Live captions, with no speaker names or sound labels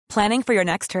Planning for your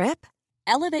next trip?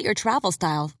 Elevate your travel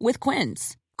style with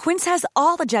Quince. Quince has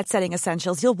all the jet-setting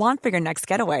essentials you'll want for your next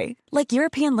getaway, like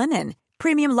European linen,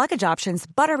 premium luggage options,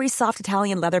 buttery soft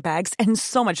Italian leather bags, and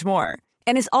so much more.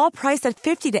 And is all priced at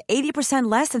 50 to 80%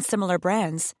 less than similar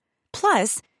brands.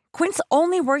 Plus, Quince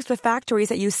only works with factories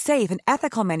that use safe and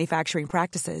ethical manufacturing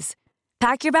practices.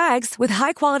 Pack your bags with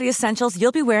high-quality essentials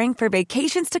you'll be wearing for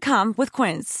vacations to come with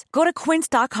Quince. Go to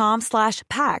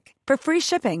quince.com/pack for free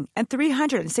shipping and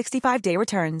 365-day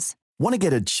returns. Want to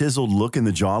get a chiseled look in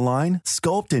the jawline?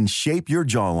 Sculpt and shape your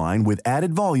jawline with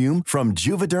added volume from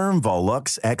Juvederm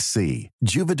Volux XC.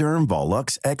 Juvederm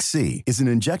Volux XC is an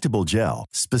injectable gel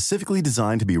specifically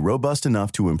designed to be robust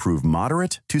enough to improve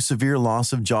moderate to severe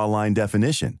loss of jawline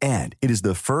definition. And it is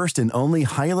the first and only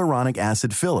hyaluronic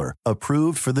acid filler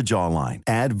approved for the jawline.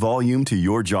 Add volume to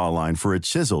your jawline for a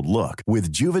chiseled look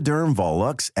with Juvederm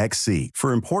Volux XC.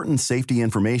 For important safety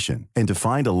information and to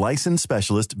find a licensed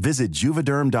specialist, visit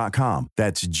juvederm.com.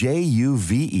 That's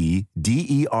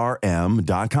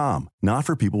JUVEDERM.com. Not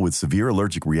for people with severe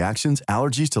allergic reactions,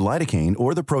 allergies to lidocaine,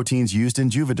 or the proteins used in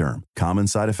Juvederm. Common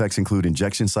side effects include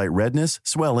injection site redness,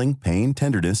 swelling, pain,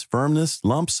 tenderness, firmness,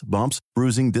 lumps, bumps,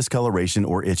 bruising, discoloration,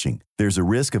 or itching. There's a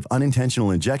risk of unintentional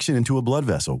injection into a blood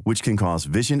vessel, which can cause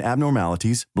vision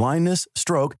abnormalities, blindness,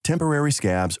 stroke, temporary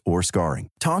scabs, or scarring.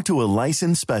 Talk to a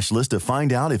licensed specialist to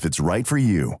find out if it's right for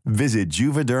you. Visit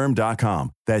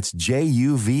Juvederm.com. That's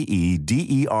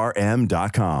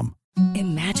JUVEDERM.com.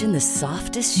 Imagine the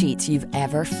softest sheets you've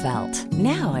ever felt.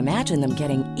 Now imagine them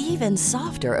getting even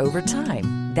softer over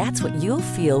time. That's what you'll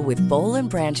feel with Boll &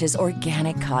 Branch's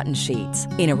organic cotton sheets.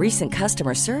 In a recent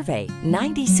customer survey,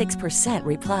 96%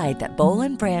 replied that Boll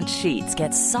 & Branch sheets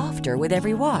get softer with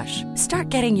every wash. Start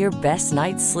getting your best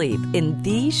night's sleep in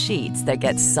these sheets that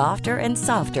get softer and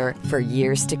softer for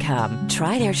years to come.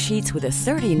 Try their sheets with a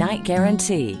 30-night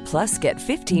guarantee. Plus, get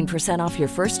 15% off your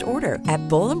first order at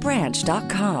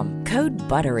bollandbranch.com. Code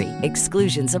BUTTERY.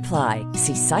 Exclusions apply.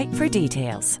 See site for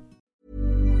details.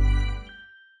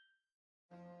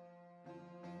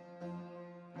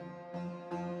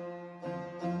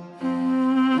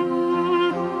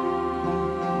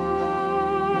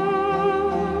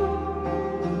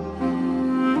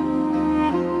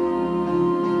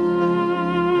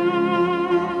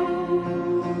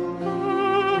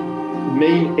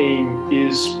 Main aim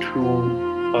is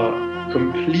to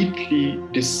completely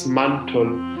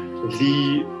dismantle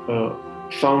the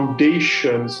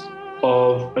foundations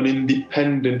of an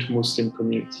independent Muslim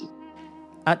community.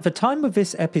 At the time of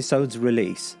this episode's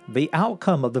release, the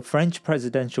outcome of the French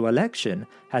presidential election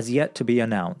has yet to be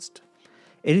announced.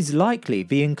 It is likely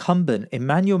the incumbent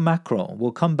Emmanuel Macron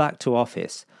will come back to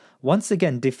office, once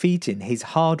again defeating his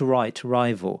hard-right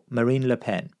rival Marine Le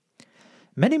Pen.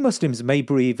 Many Muslims may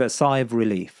breathe a sigh of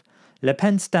relief. Le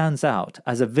Pen stands out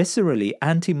as a viscerally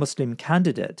anti-Muslim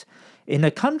candidate in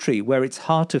a country where it's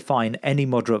hard to find any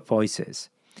moderate voices.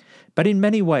 But in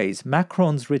many ways,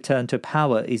 Macron's return to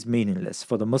power is meaningless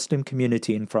for the Muslim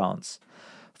community in France.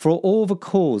 For all the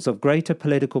calls of greater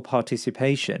political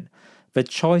participation, the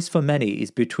choice for many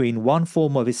is between one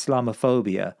form of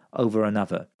Islamophobia over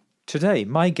another. Today,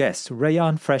 my guest,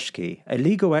 Rayan Freschi, a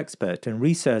legal expert and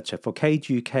researcher for Cage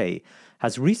UK,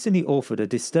 has recently authored a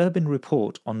disturbing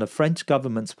report on the French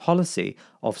government's policy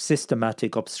of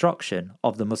systematic obstruction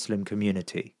of the Muslim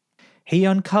community. He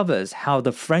uncovers how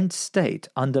the French state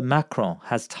under Macron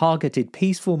has targeted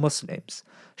peaceful Muslims,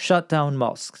 shut down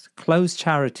mosques, closed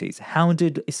charities,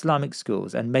 hounded Islamic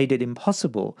schools, and made it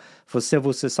impossible for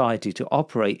civil society to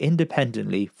operate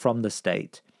independently from the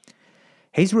state.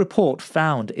 His report,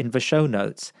 found in the show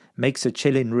notes, makes a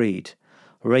chilling read.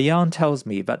 Rayan tells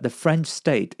me that the French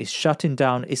state is shutting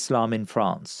down Islam in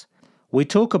France. We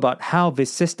talk about how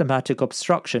this systematic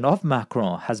obstruction of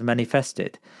Macron has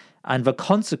manifested and the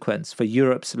consequence for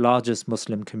Europe's largest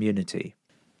Muslim community.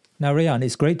 Now, Rayan,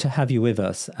 it's great to have you with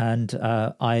us, and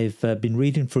I've been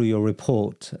reading through your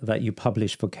report that you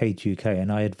published for Cage UK,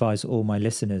 and I advise all my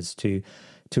listeners to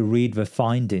read the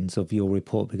findings of your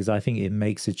report because I think it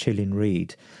makes a chilling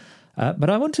read. But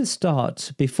I want to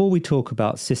start, before we talk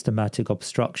about systematic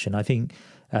obstruction, I think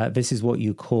this is what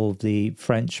you call the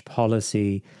French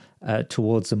policy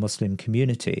towards the Muslim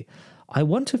community. I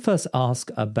want to first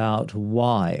ask about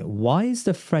why. Why is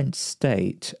the French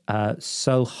state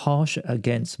so harsh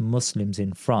against Muslims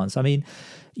in France? I mean,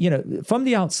 you know, from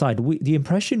the outside, the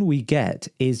impression we get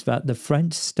is that the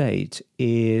French state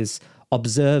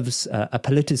observes a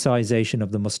politicization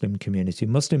of the Muslim community.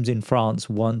 Muslims in France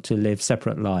want to live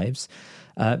separate lives.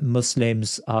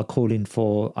 Muslims are calling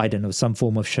for, some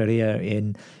form of Sharia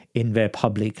in their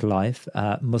public life.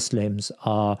 Muslims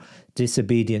are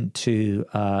disobedient to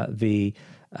the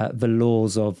the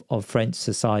laws of French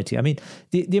society. I mean,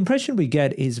 the impression we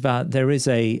get is that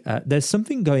there's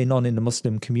something going on in the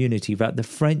Muslim community that the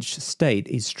French state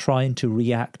is trying to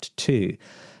react to.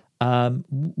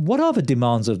 What are the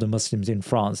demands of the Muslims in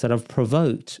France that have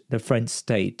provoked the French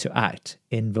state to act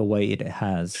in the way it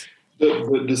has?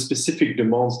 The specific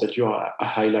demands that you are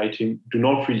highlighting do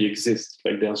not really exist.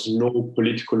 Like, there's no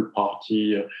political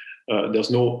party, there's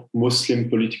no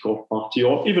Muslim political party,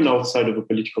 or even outside of a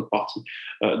political party,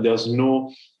 there's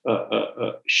no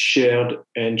shared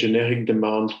and generic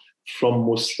demand from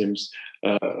Muslims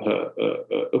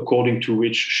according to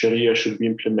which Sharia should be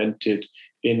implemented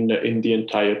in the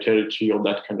entire territory, or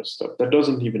that kind of stuff. That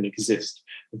doesn't even exist.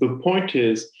 The point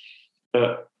is,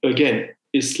 again,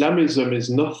 Islamism is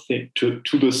nothing to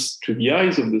the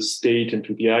eyes of the state and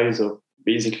to the eyes of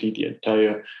basically the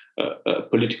entire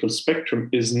political spectrum,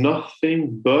 is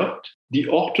nothing but the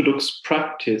orthodox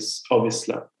practice of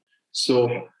Islam.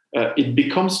 So it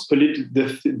becomes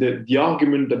the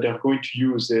argument that they're going to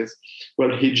use is, well,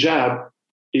 hijab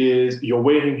is, you're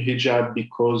wearing hijab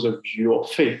because of your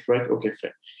faith, right? Okay,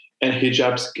 fair. And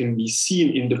hijabs can be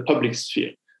seen in the public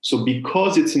sphere. So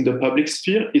because it's in the public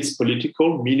sphere, it's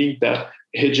political, meaning that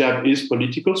hijab is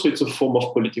political, so it's a form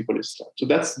of political Islam. So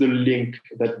that's the link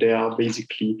that they are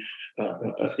basically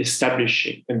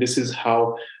establishing. And this is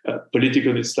how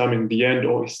political Islam in the end,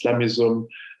 or Islamism,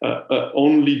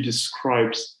 only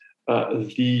describes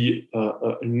the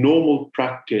normal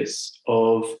practice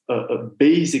of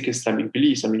basic Islamic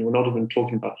beliefs. I mean, we're not even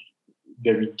talking about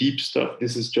very deep stuff.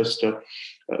 This is just a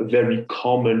very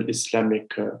common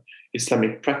Islamic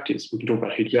practice. We can talk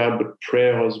about hijab, but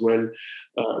prayer as well.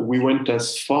 They went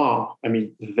as far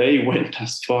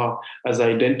as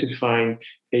identifying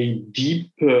a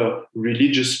deeper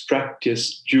religious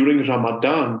practice during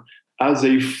Ramadan as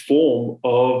a form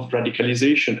of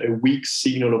radicalization, a weak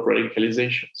signal of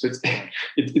radicalization. So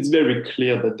it's very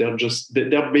clear that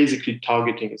they're basically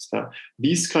targeting Islam.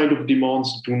 These kind of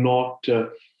demands do not.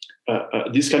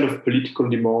 These kind of political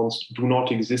demands do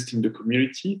not exist in the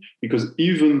community, because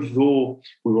even though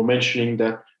we were mentioning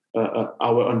that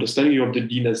our understanding of the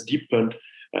deen has deepened,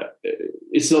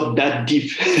 it's not that deep.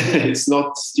 It's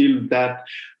not still that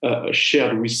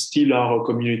shared. We still are a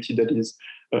community that is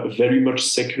very much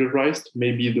secularized,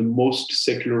 maybe the most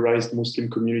secularized Muslim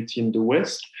community in the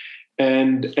West.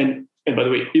 And by the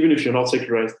way, even if you're not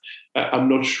secularized, I'm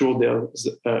not sure there's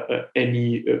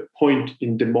any point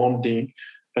in demanding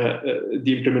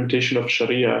the implementation of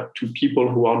Sharia to people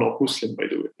who are not Muslim, by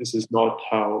the way. This is not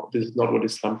what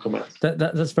Islam commands.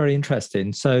 That's very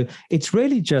interesting. So it's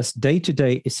really just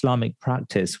day-to-day Islamic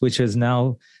practice, which is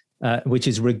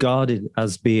regarded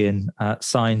as being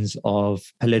signs of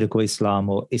political Islam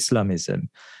or Islamism.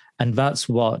 And that's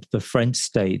what the French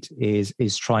state is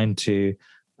trying to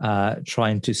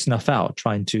snuff out,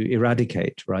 trying to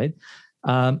eradicate, right?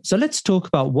 So let's talk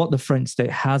about what the French state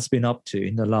has been up to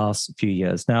in the last few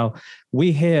years. Now,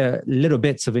 we hear little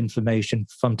bits of information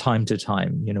from time to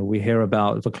time. You know, we hear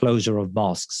about the closure of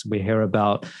mosques. We hear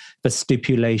about the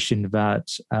stipulation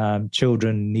that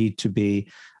children need to be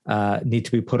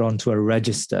put onto a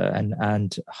register,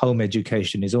 and home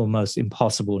education is almost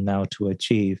impossible now to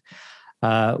achieve.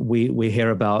 We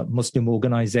hear about Muslim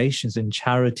organizations and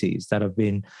charities that have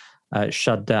been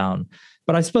shut down.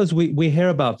 But I suppose we hear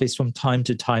about this from time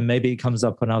to time. Maybe it comes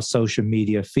up on our social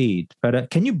media feed.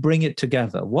 But can you bring it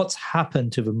together? What's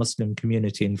happened to the Muslim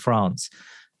community in France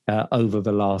over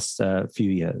the last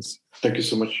few years? Thank you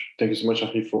so much. Thank you so much,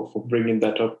 Ari, for bringing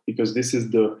that up, because this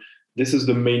is the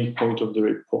main point of the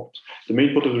report. The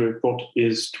main point of the report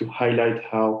is to highlight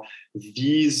how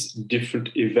these different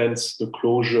events, the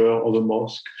closure of the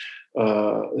mosque,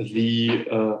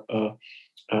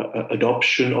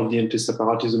 adoption of the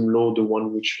anti-separatism law, the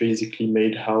one which basically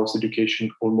made house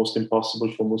education almost impossible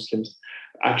for Muslims,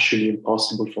 actually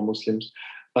impossible for Muslims,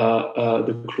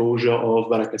 the closure of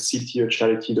Baraka City, a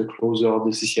charity, the closure of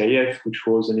the CCIF, which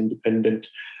was an independent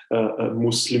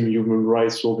Muslim human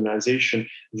rights organization.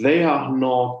 They are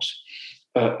not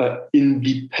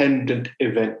independent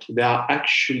event. They are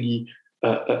actually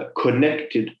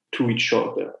connected to each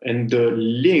other. And the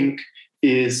link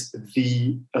is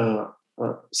the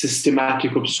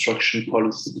systematic obstruction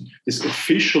policy, this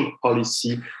official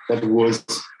policy that was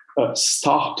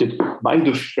started by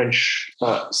the French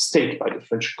state, by the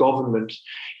French government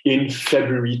in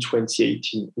February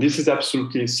 2018. This is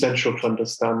absolutely essential to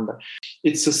understand.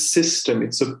 It's a system,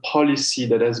 it's a policy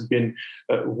that has been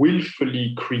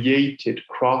willfully created,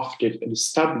 crafted, and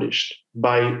established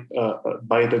by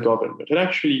the government. And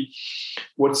actually,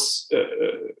 what's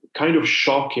kind of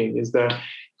shocking is that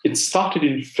it started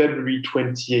in February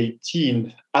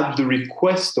 2018 at the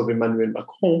request of Emmanuel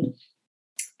Macron,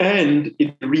 and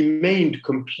it remained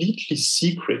completely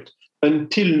secret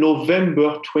until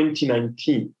November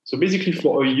 2019. So basically,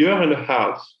 for a year and a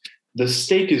half, the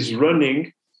state is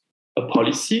running a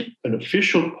policy, an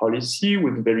official policy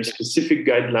with very specific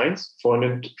guidelines for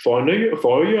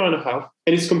a year and a half,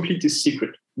 and it's completely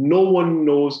secret. No one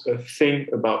knows a thing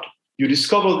about it. You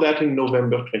discover that in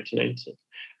November 2019.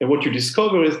 And what you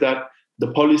discover is that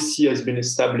the policy has been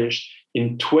established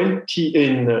in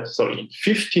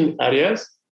 15 areas.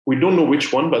 We don't know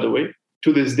which one, by the way.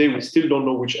 To this day, we still don't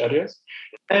know which areas.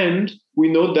 And we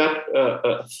know that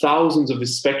thousands of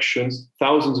inspections,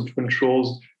 thousands of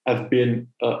controls have been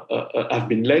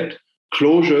led,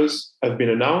 closures have been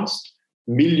announced,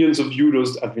 millions of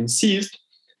euros have been seized,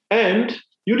 and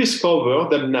you discover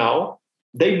that now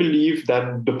they believe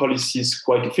that the policy is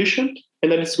quite efficient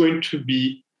and that it's going to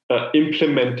be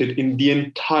implemented in the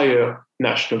entire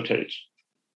national territory.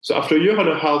 So after a year and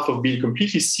a half of being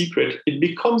completely secret, it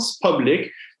becomes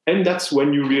public, and that's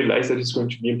when you realize that it's going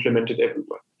to be implemented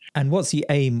everywhere. And what's the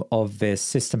aim of this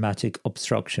systematic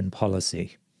obstruction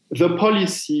policy? The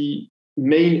policy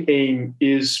main aim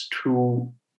is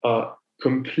to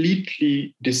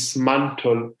completely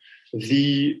dismantle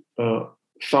the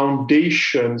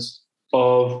foundations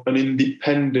of an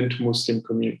independent Muslim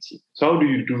community. So how do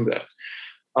you do that?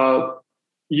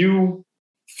 You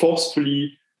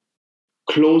forcefully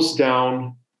close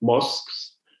down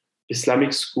mosques,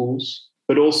 Islamic schools,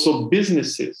 but also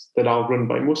businesses that are run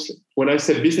by Muslims. When I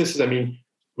say businesses, I mean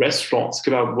restaurants,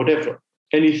 kebab, whatever,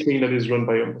 anything that is run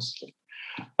by a Muslim.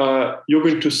 You're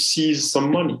going to seize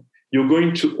some money. You're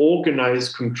going to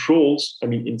organize controls,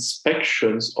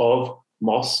 inspections of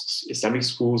mosques, Islamic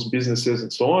schools, businesses,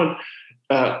 and so on,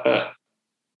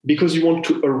 because you want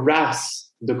to harass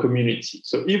the community.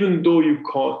 So even though you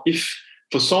can't, if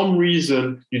for some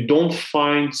reason you don't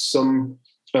find some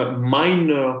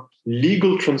minor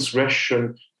legal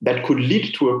transgression that could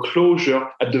lead to a closure,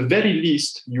 at the very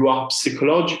least, you are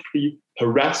psychologically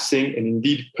harassing and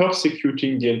indeed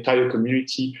persecuting the entire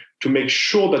community to make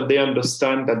sure that they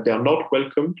understand that they are not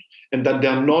welcomed and that they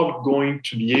are not going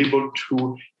to be able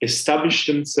to establish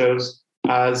themselves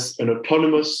as an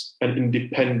autonomous and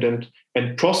independent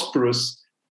and prosperous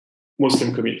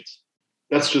Muslim community.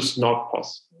 That's just not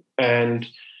possible. And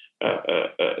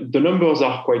the numbers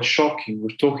are quite shocking.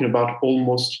 We're talking about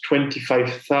almost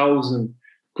 25,000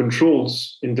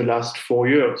 controls in the last 4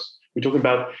 years. We're talking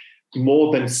about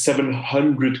more than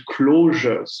 700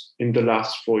 closures in the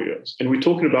last 4 years. And we're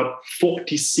talking about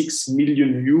 46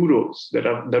 million euros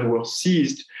that were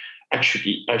seized,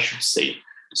 actually, I should say,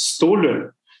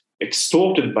 stolen,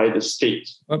 extorted by the state.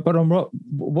 But on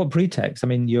what pretext?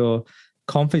 You're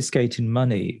confiscating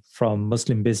money from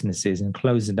Muslim businesses and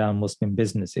closing down Muslim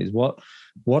businesses. What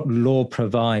law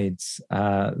provides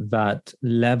that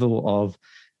level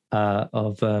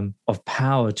of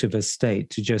power to the state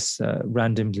to just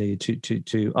randomly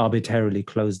to arbitrarily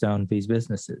close down these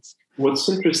businesses? What's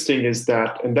interesting is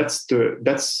that, and that's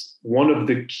one of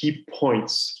the key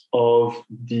points of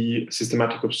the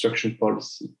systematic obstruction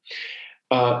policy.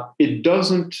 It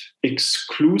doesn't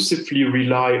exclusively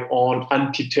rely on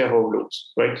anti-terror laws,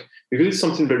 right? Because it's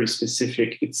something very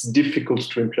specific. It's difficult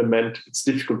to implement. It's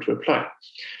difficult to apply.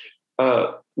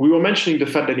 We were mentioning the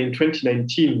fact that in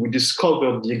 2019, we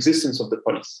discovered the existence of the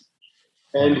policy.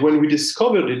 And when we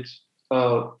discovered it,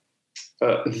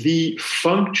 the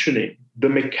functioning, the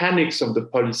mechanics of the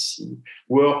policy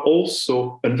were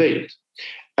also unveiled.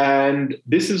 And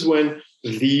this is when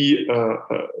the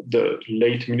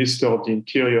late Minister of the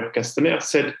Interior, Castaner,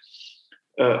 said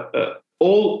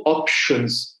all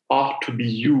options are to be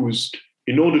used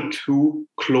in order to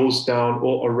close down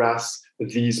or harass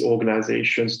these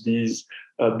organizations, these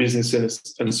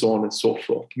businesses, and so on and so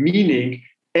forth. Meaning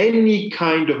any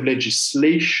kind of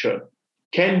legislation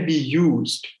can be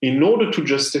used in order to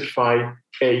justify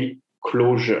a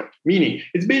closure. Meaning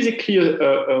it's basically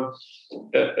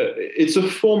it's a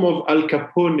form of Al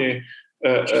Capone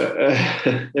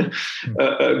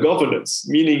governance,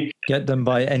 meaning get them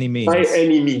by any means. By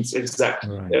any means,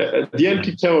 exactly. Right. The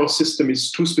anti-terror system is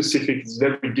too specific; it's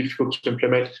very difficult to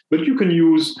implement. But you can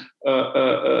use,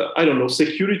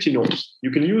 security norms. You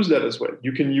can use that as well.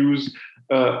 You can use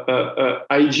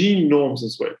hygiene norms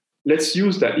as well. Let's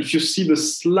use that. If you see the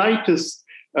slightest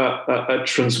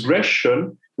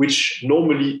transgression, which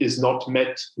normally is not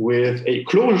met with a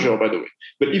closure, by the way.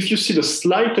 But if you see the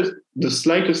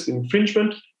slightest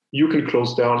infringement, you can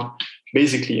close down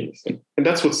basically anything. And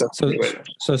that's what's happening right now.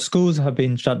 So schools have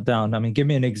been shut down. I mean, give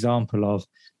me an example of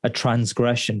a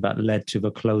transgression that led to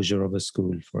the closure of a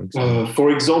school, for example. For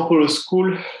example, a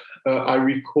school, I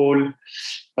recall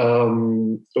a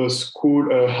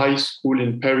high school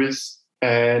in Paris,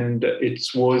 and it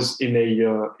was in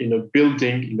a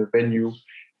building, in a venue,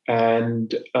 and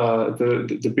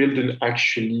the building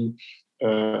actually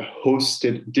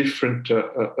hosted different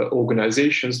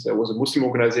organizations. There was a Muslim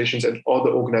organizations and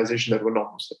other organizations that were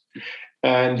not Muslim.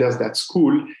 And there's that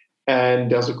school,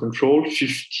 and there's a control.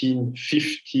 15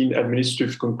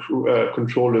 administrative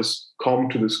controllers come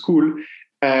to the school,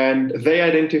 and they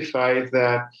identify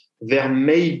that there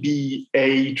may be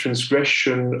a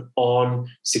transgression on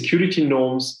security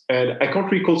norms. And I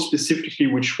can't recall specifically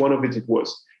which one of it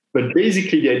was. But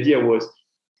basically, the idea was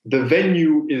the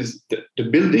venue is, the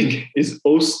building is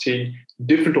hosting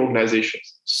different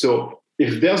organizations. So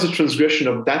if there's a transgression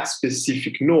of that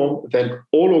specific norm, then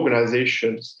all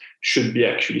organizations should be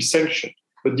actually sanctioned.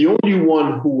 But the only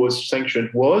one who was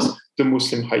sanctioned was the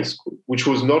Muslim high school, which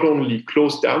was not only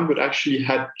closed down, but actually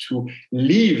had to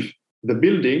leave the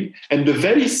building. And the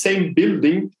very same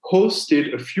building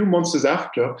hosted a few months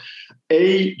after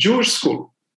a Jewish school.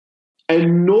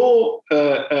 And no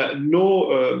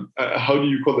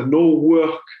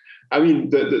work. I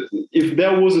mean, if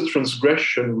there was a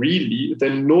transgression really,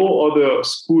 then no other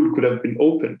school could have been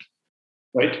opened,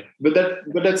 right? But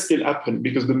that still happened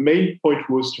because the main point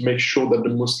was to make sure that the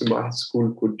Muslim high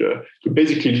school could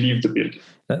basically leave the building.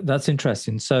 That's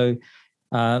interesting. So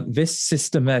this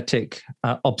systematic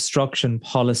obstruction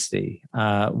policy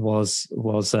was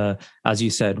as you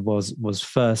said, was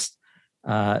first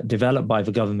developed by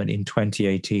the government in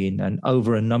 2018, and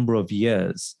over a number of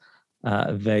years,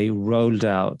 they rolled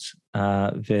out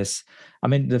this. I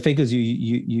mean, the figures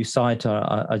you cite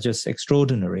are just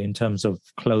extraordinary in terms of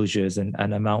closures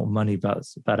and amount of money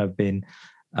that have been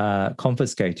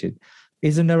confiscated.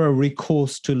 Isn't there a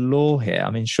recourse to law here?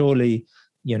 I mean, surely,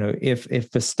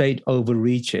 if the state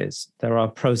overreaches, there are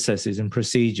processes and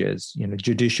procedures,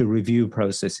 judicial review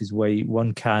processes where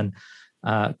one can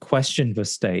question the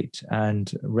state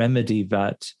and remedy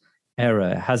that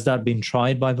error. Has that been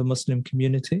tried by the Muslim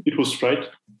community? It was tried,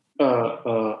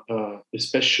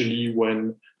 especially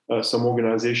when some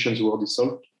organizations were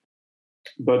dissolved.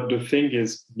 But the thing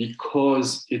is,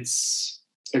 because of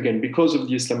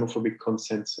the Islamophobic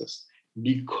consensus,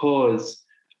 because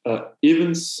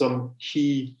even some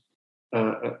the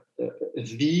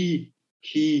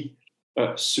key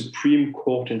Supreme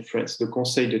Court in France, the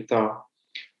Conseil d'État,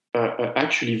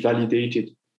 actually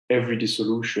validated every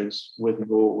dissolutions with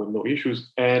no issues.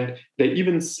 And they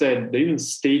even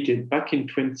stated back in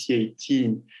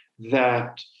 2018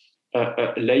 that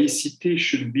laïcité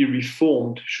should be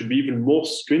reformed, should be even more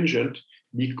stringent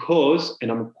because,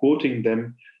 and I'm quoting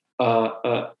them,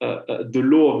 the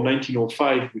law of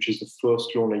 1905, which is the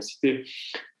first law on laïcité,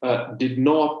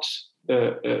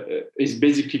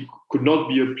 could not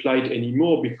be applied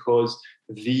anymore because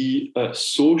the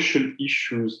social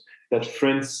issues that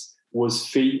France was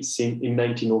facing in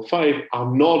 1905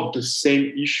 are not the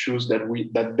same issues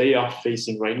that they are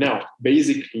facing right now.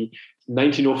 Basically,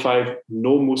 1905,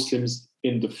 no Muslims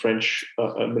in the French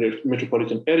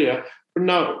metropolitan area, but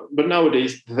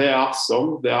nowadays there are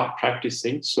some, they are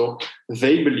practicing, so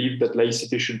they believe that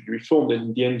laïcité should be reformed, and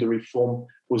in the end the reform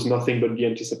was nothing but the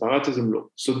anti-separatism law.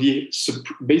 So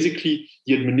basically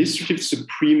the administrative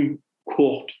Supreme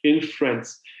Court in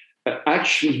France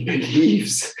actually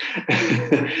believes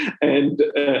and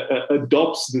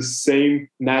adopts the same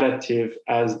narrative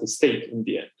as the state in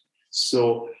the end.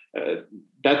 So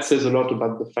that says a lot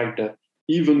about the fact that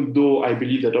even though I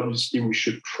believe that obviously we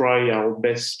should try our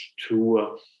best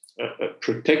to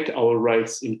protect our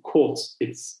rights in courts,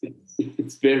 it's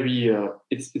very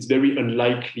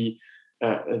unlikely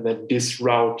that this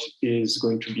route is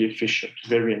going to be efficient,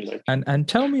 very unlikely. And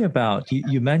tell me about,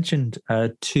 you mentioned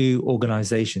two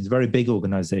organizations, very big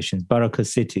organizations, Baraka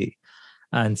City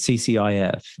and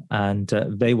CCIF, and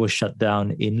they were shut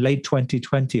down in late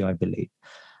 2020, I believe.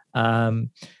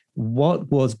 What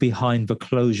was behind the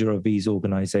closure of these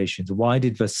organizations? Why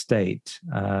did the state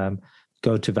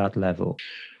go to that level?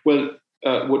 Well,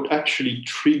 what actually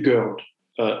triggered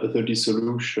the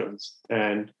dissolutions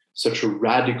and such a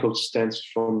radical stance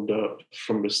from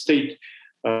the state,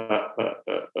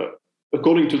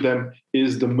 according to them,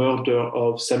 is the murder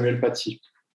of Samuel Paty,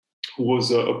 who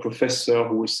was a professor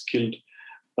who was killed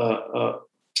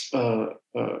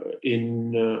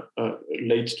in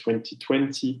late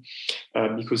 2020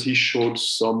 because he showed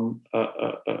some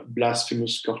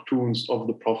blasphemous cartoons of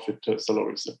the Prophet sallallahu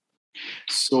alaihi wasallam.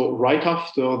 So right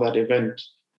after that event,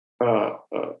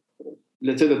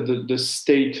 let's say that the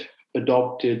state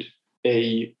adopted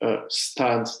a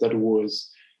stance that was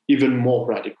even more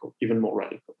radical,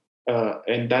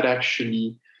 and that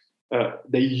actually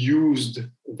they used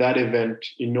that event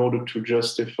in order to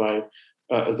justify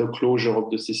the closure of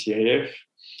the CCIF.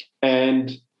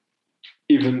 And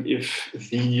even if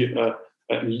the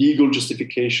legal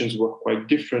justifications were quite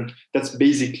different, that's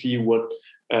basically what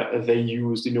they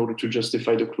used in order to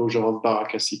justify the closure of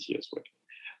Baraka City as well.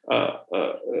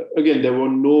 Again, there were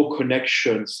no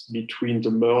connections between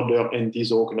the murder and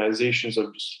these organizations,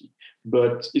 obviously,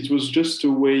 but it was just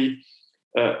a way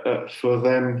for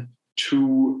them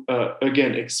to,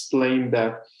 again, explain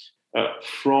that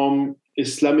from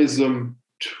Islamism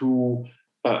to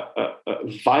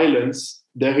violence,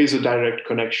 there is a direct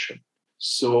connection.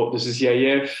 So the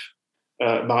CCIF,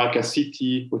 Baraka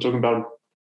City, we're talking about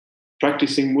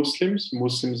practicing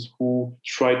Muslims who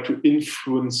try to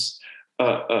influence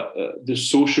the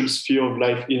social sphere of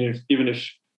life, even if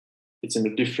it's in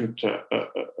a different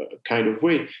kind of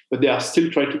way, but they are still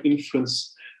trying to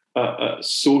influence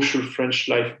social French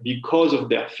life because of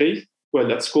their faith. Well,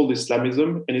 that's called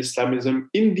Islamism, and Islamism,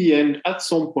 in the end, at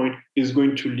some point, is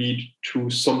going to lead to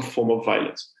some form of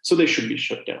violence. So they should be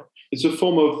shut down. It's a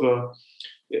form of,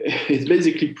 it's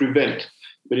basically prevent,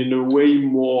 but in a way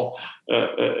more,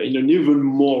 in an even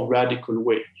more radical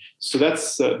way. So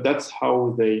that's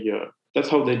how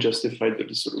they justified the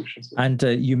dissolutions. And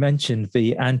you mentioned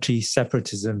the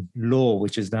anti-separatism law,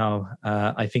 which is now,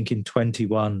 I think, in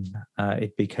 21,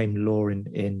 it became law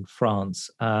in France.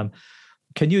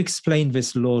 Can you explain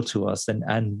this law to us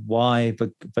and why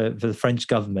the French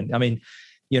government? I mean,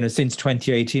 since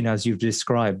 2018, as you've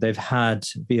described, they've had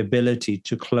the ability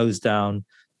to close down,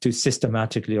 to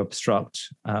systematically obstruct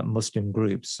Muslim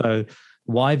groups. So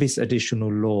why this additional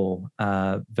law,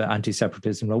 the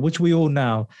anti-separatism law, which we all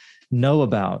now know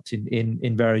about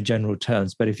in very general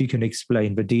terms, but if you can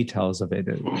explain the details of it.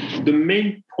 The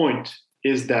main point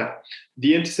is that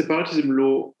the anti-separatism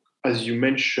law, as you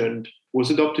mentioned, was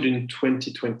adopted in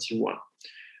 2021.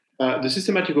 The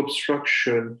systematic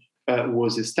obstruction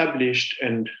was established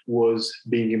and was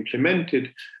being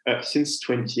implemented since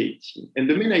 2018. And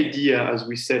the main idea, as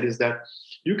we said, is that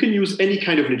you can use any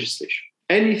kind of legislation,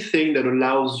 anything that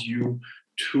allows you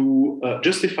to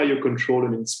justify your control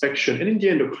and inspection, and in the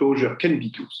end, a closure can be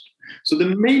used. So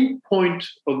the main point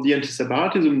of the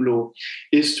anti-separatism law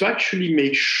is to actually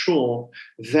make sure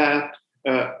that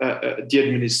the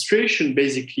administration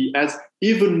basically has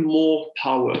even more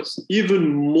powers,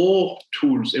 even more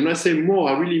tools. And when I say more,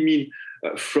 I really mean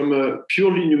from a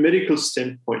purely numerical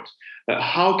standpoint.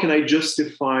 How can I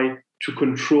justify to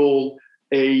control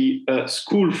a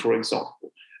school, for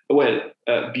example? Well,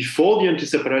 before the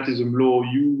anti-separatism law,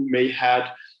 you may have,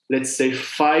 let's say,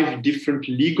 5 different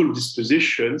legal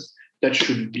dispositions that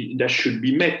should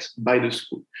be met by the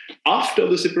school. After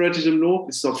the separatism law,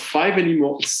 it's not 5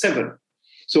 anymore, it's 7.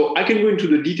 So I can go into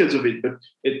the details of it, but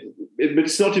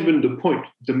it's not even the point.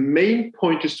 The main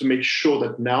point is to make sure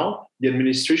that now the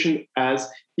administration has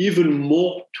even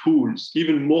more tools,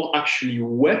 even more actually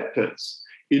weapons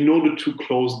in order to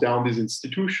close down these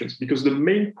institutions. Because the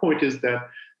main point is that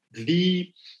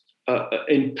the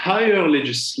entire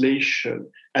legislation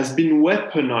has been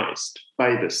weaponized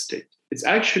by the state. It's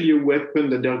actually a weapon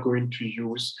that they're going to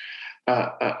use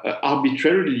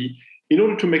arbitrarily in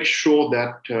order to make sure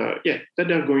that that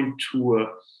they're going to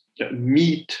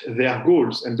meet their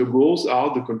goals. And the goals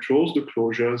are the controls, the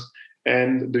closures,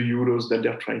 and the euros that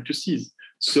they're trying to seize.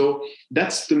 So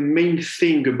that's the main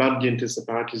thing about the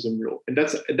anti-separatism law. And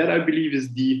that I believe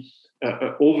is the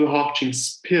overarching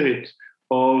spirit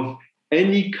of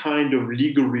any kind of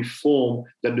legal reform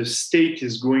that the state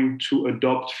is going to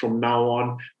adopt from now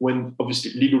on, when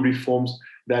obviously legal reforms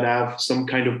that have some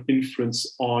kind of influence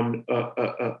on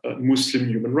Muslim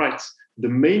human rights. The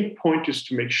main point is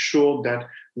to make sure that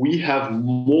we have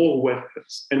more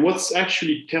weapons. And what's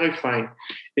actually terrifying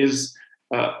is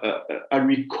I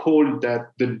recall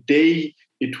that the day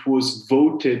it was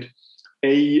voted,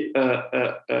 a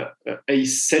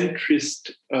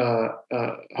centrist,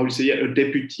 a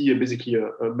deputy, basically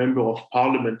a member of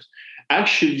parliament,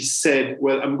 actually said,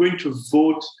 well, I'm going to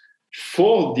vote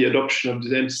for the adoption of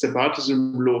the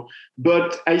anti-separatism law,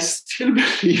 but I still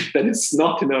believe that it's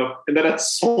not enough, and that at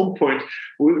some point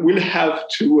we'll have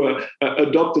to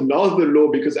adopt another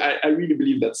law, because I really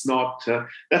believe that's not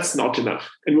enough.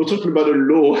 And we're talking about a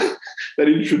law that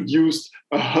introduced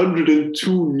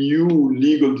 102 new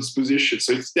legal dispositions,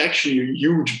 so it's actually a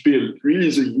huge bill. It really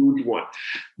is a huge one,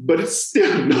 but it's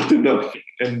still not enough.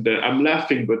 And I'm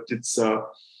laughing, but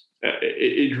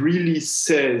it really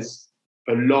says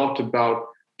a lot about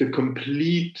the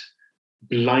complete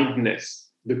blindness,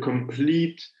 the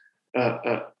complete,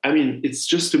 it's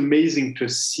just amazing to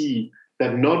see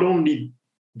that not only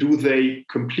do they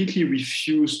completely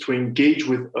refuse to engage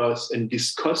with us and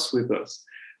discuss with us,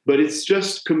 but it's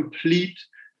just complete,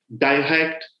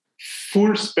 direct,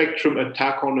 full spectrum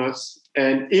attack on us.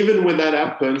 And even when that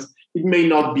happens, it may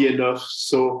not be enough.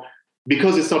 So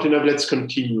because it's not enough, let's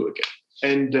continue again.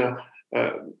 And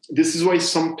this is why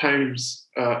sometimes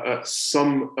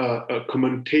some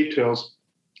commentators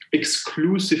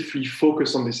exclusively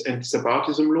focus on this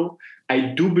anti-separatism law.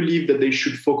 I do believe that they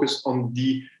should focus on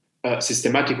the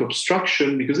systematic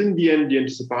obstruction, because in the end, the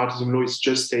anti-separatism law is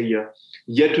just a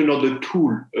yet another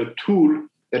tool, a tool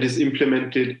that is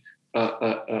implemented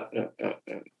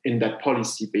in that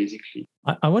policy, basically.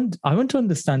 I want to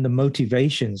understand the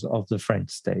motivations of the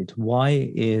French state.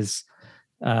 Why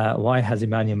has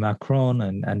Emmanuel Macron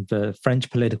and the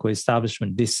French political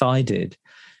establishment decided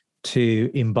to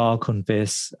embark on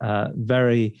this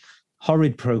very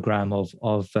horrid program of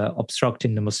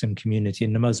obstructing the Muslim community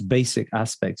in the most basic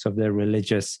aspects of their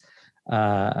religious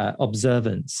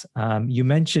observance? You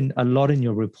mentioned a lot in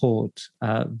your report.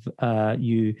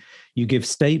 You give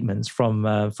statements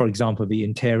from, for example, the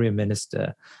Interior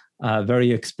Minister,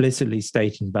 very explicitly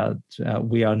stating that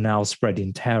we are now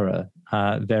spreading terror.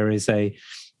 The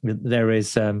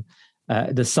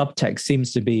subtext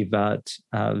seems to be that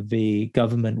the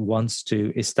government wants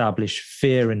to establish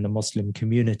fear in the Muslim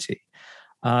community.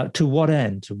 To what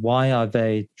end? Why are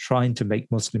they trying to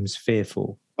make Muslims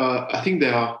fearful? I think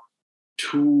there are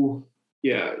two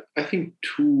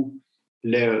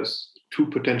layers, two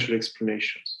potential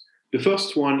explanations. The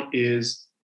first one is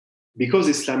because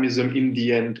Islamism in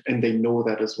the end, and they know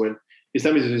that as well,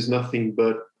 Islamism is nothing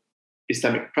but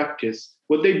Islamic practice.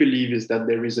 What they believe is that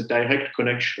there is a direct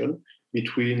connection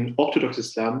between Orthodox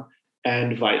Islam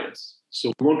and violence.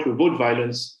 So we want to avoid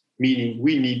violence, meaning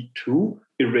we need to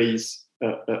erase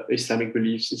Islamic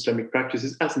beliefs, Islamic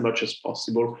practices as much as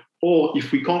possible. Or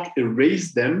if we can't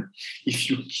erase them, if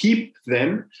you keep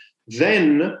them,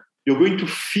 then you're going to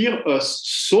fear us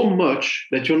so much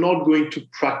that you're not going to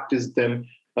practice them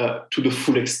to the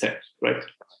full extent, right?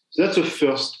 So that's the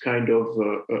first kind of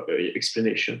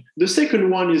explanation. The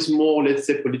second one is more, let's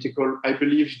say, political. I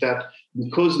believe that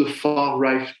because the far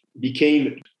right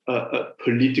became a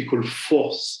political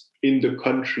force in the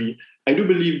country, I do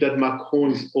believe that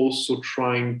Macron is also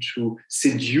trying to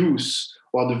seduce,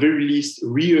 or at the very least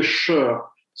reassure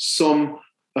some,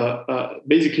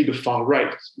 basically the far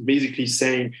right, basically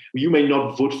saying, you may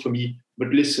not vote for me, but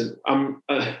listen, I'm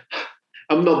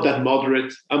not that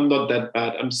moderate. I'm not that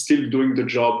bad. I'm still doing the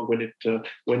job when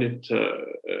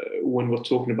we're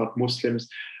talking about Muslims.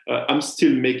 I'm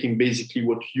still making basically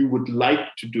what you would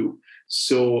like to do.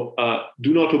 So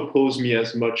do not oppose me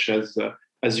as much as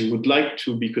you would like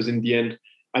to, because in the end,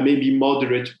 I may be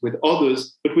moderate with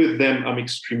others, but with them, I'm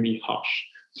extremely harsh.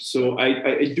 So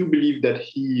I do believe that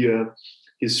he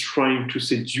is trying to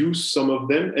seduce some of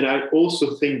them. And I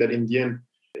also think that in the end,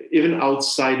 even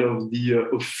outside of the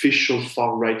official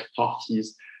far-right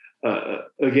parties,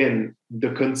 again,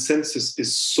 the consensus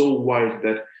is so wide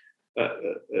that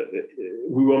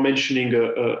we were mentioning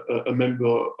a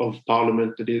member of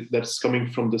parliament that's coming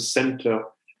from the center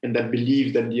and that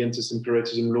believes that the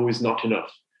anti-separatism law is not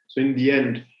enough. So in the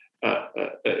end,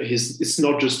 it's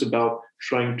not just about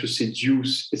trying to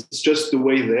seduce, it's just the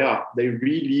way they are. They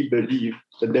really believe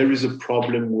that there is a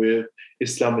problem with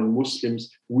Islam and Muslims,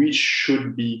 which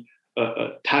should be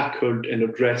tackled and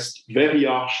addressed very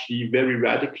harshly, very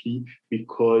radically,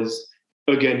 because,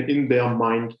 again, in their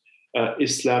mind,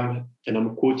 Islam, and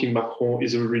I'm quoting Macron,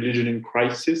 is a religion in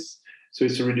crisis. So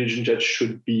it's a religion that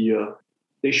should be,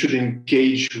 they should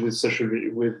engage with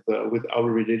with our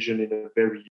religion in a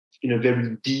very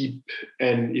deep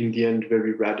and, in the end,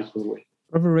 very radical way.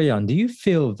 Brother Rayan, do you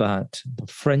feel that the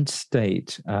French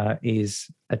state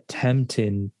is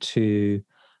attempting to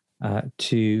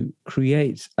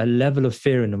create a level of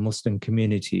fear in the Muslim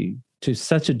community to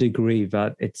such a degree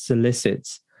that it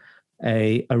solicits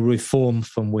a reform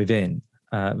from within?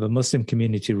 The Muslim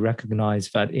community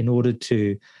recognize that in order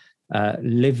to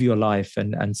live your life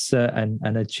and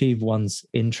achieve one's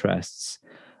interests,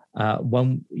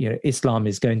 Islam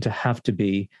is going to have to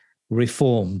be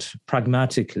reformed,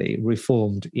 pragmatically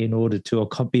reformed, in order to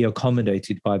be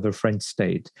accommodated by the French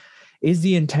state. Is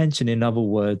the intention, in other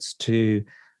words, to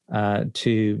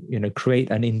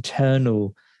create an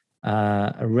internal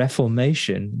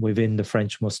reformation within the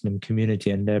French Muslim community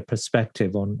and their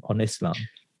perspective on Islam?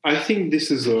 I think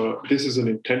this is an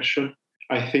intention.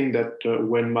 I think that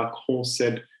when Macron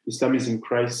said Islam is in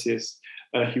crisis,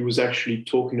 he was actually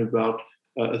talking about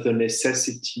the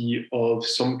necessity of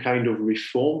some kind of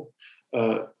reform,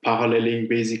 paralleling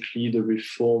basically the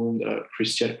reform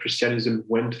Christianism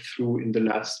went through in the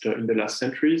last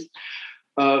centuries.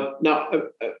 Now,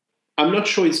 I'm not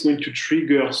sure it's going to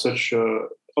trigger such a.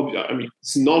 I mean,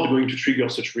 it's not going to trigger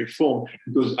such reform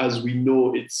because, as we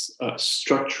know, it's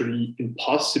structurally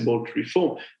impossible to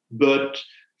reform. But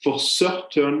for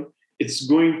certain, it's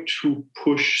going to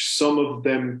push some of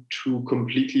them to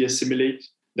completely assimilate.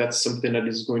 That's something that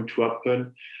is going to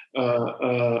happen.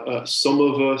 Some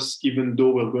of us, even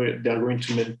though they're going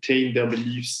to maintain their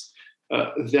beliefs,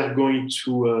 they're going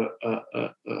to.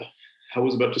 I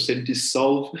was about to say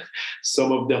dissolve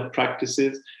some of their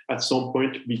practices at some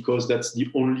point, because that's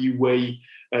the only way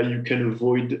you can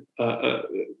avoid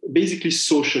basically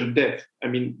social death. I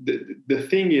mean, the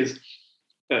thing is,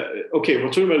 okay, we're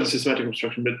talking about the systematic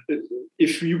obstruction, but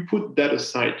if you put that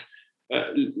aside,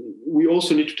 we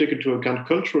also need to take into account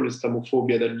cultural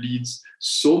Islamophobia that leads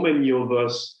so many of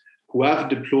us who have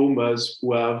diplomas,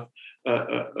 who have,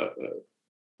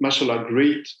 mashallah,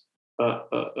 great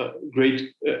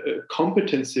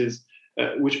competencies,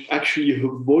 which actually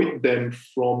avoid them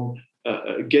from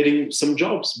getting some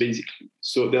jobs, basically.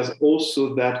 So there's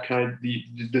also that kind of the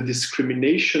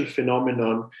discrimination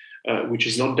phenomenon, which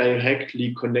is not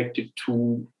directly connected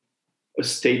to a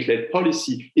state-led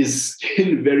policy, is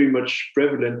still very much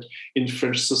prevalent in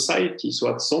French society. So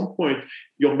at some point,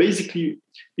 you're basically,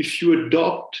 if you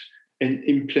adopt and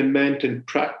implement and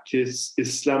practice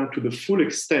Islam to the full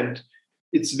extent,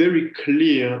 it's very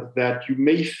clear that you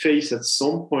may face at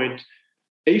some point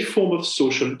a form of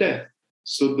social death.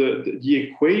 So the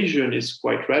equation is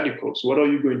quite radical. So what are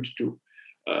you going to do?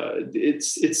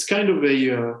 It's kind of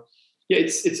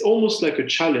it's almost like a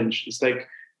challenge. It's like,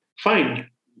 fine,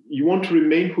 you want to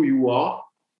remain who you are.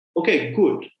 Okay,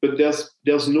 good, but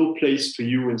there's no place for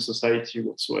you in society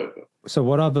whatsoever. So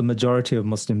what are the majority of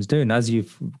Muslims doing? As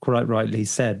you've quite rightly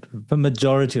said, the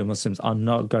majority of Muslims are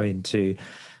not going to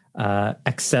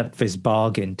accept this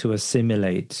bargain to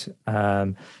assimilate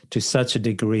to such a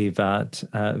degree that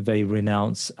they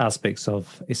renounce aspects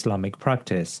of Islamic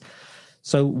practice.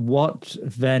 So what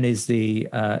then is the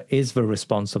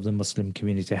response of the Muslim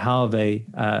community? How are they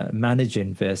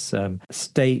managing this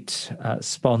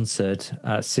state-sponsored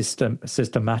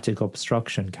systematic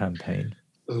obstruction campaign?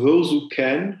 Those who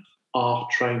can are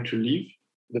trying to leave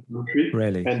the country.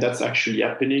 Really? And that's actually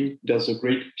happening. There's a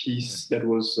great piece that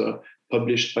was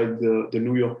published by the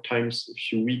New York Times a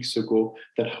few weeks ago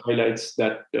that highlights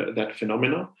that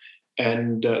phenomena.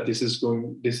 And this is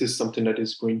something that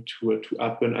is going to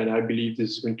happen, and I believe this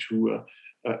is going to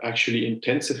actually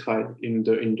intensify in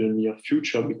the near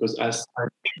future, because as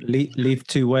leave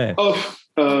to where?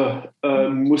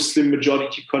 Muslim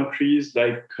majority countries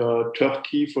like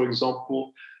Turkey, for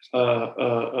example,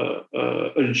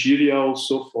 Algeria,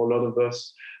 also for a lot of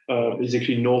us,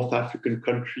 basically North African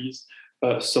countries.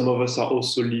 Some of us are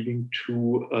also leaving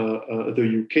to the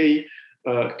UK,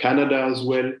 Canada as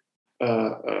well.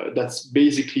 That's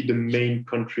basically the main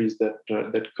countries that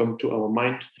come to our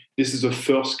mind. This is the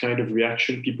first kind of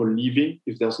reaction, people leaving.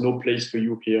 If there's no place for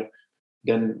you here,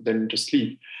 then just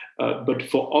leave. But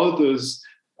for others,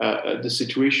 the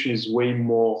situation is way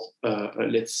more,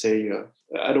 let's say,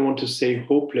 I don't want to say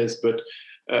hopeless, but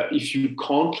if you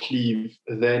can't leave,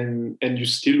 then and you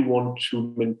still want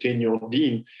to maintain your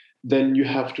deen, then you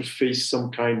have to face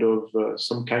some kind of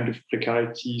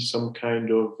precarity, some kind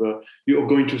of you're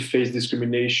going to face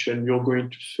discrimination, you're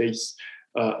going to face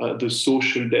the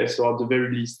social death, or at the very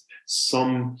least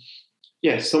some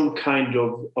kind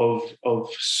of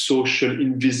social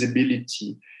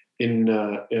invisibility in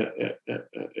the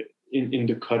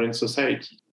current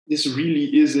society. This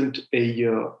really isn't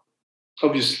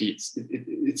obviously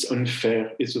it's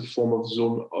unfair. It's a form of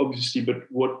zulm, obviously, but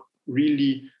what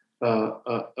really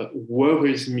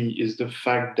worries me is the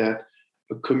fact that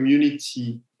a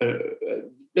community,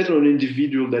 let alone an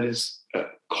individual, that is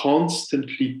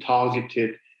constantly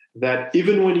targeted, that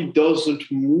even when he doesn't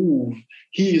move,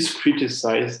 he is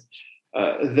criticized,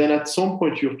 then at some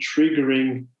point you're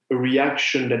triggering a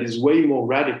reaction that is way more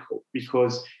radical.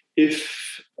 Because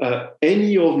if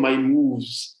any of my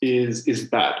moves is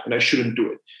bad and I shouldn't do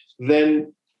it,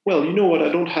 then, well, you know what, I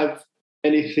don't have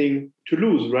anything to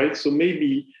lose, right? So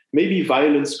maybe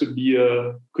violence could be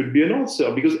an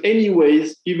answer, because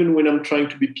anyways, even when I'm trying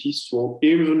to be peaceful,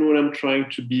 even when I'm trying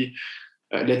to be,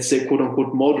 let's say, quote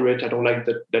unquote, moderate, I don't like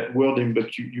that wording,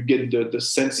 but you get the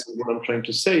sense of what I'm trying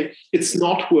to say, it's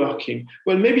not working.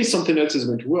 Well, maybe something else is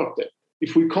going to work then.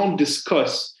 If we can't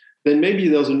discuss, then maybe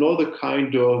there's another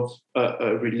kind of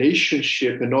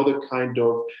relationship, another kind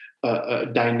of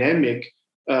dynamic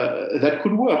that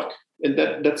could work. and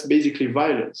that's basically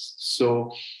violence.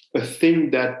 So a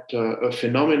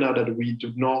phenomena that we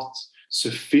do not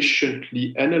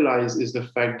sufficiently analyze is the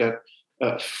fact that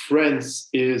France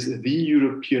is the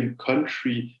European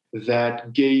country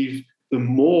that gave the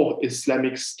more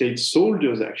Islamic State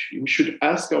soldiers, actually. We should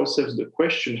ask ourselves the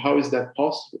question, how is that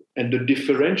possible? And the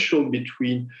differential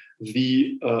between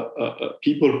the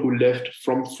people who left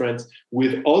from France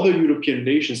with other European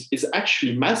nations is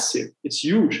actually massive. It's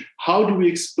huge. How do we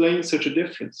explain such a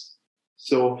difference?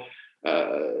 So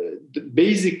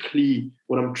basically,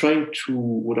 what I'm trying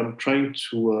to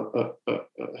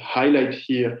highlight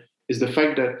here is the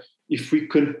fact that if we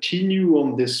continue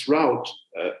on this route,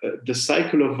 the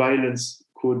cycle of violence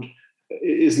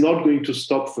is not going to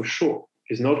stop for sure.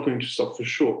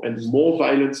 And more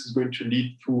violence is going to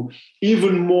lead to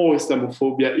even more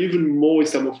Islamophobia, even more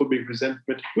Islamophobic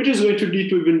resentment, which is going to lead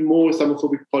to even more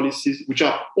Islamophobic policies, which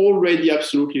are already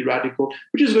absolutely radical,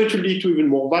 which is going to lead to even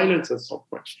more violence at some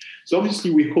point. So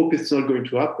obviously we hope it's not going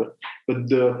to happen, but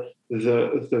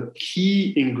the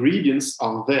key ingredients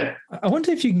are there. I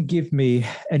wonder if you can give me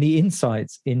any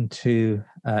insights into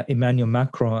Emmanuel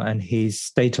Macron and his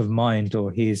state of mind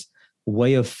or his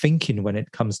way of thinking when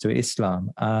it comes to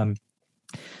Islam.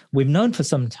 We've known for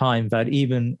some time that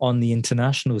even on the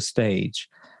international stage,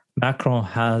 Macron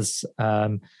has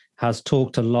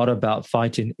talked a lot about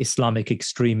fighting Islamic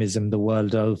extremism the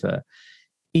world over,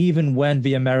 even when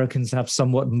the Americans have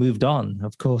somewhat moved on.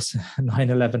 Of course,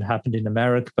 9/11 happened in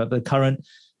America, but the current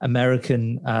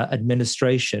American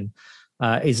administration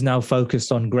is now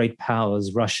focused on great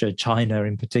powers, Russia, China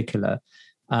in particular.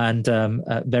 And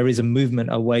there is a movement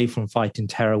away from fighting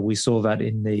terror. We saw that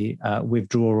in the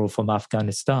withdrawal from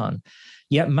Afghanistan.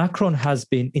 Yet Macron has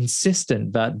been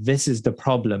insistent that this is the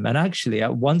problem. And actually,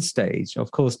 at one stage,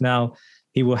 of course, now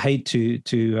he will hate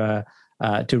to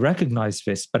recognize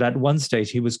this, but at one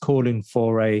stage he was calling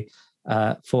to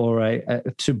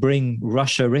bring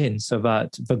Russia in, so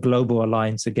that the global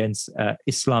alliance against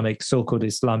so-called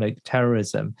Islamic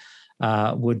terrorism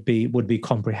would be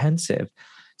comprehensive.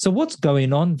 So what's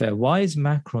going on there? Why is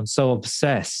Macron so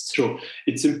obsessed? Sure.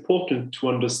 It's important to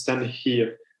understand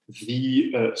here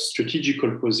the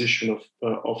strategical position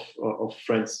of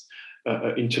France,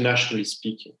 internationally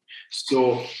speaking.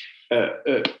 So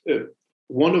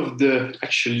one of the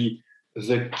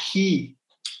key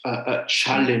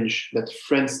challenge that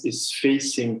France is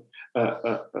facing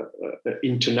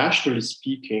internationally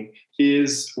speaking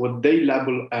is what they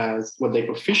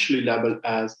officially label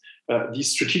as the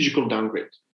strategical downgrade.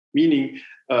 Meaning,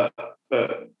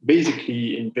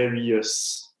 basically, in very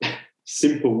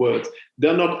simple words,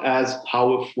 they're not as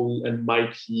powerful and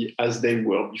mighty as they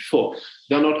were before.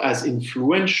 They're not as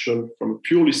influential from a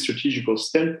purely strategical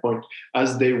standpoint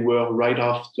as they were right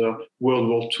after World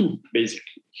War II,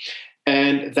 basically.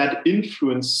 And that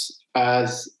influence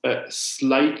has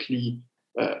slightly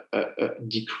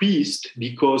decreased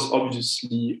because,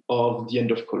 obviously, of the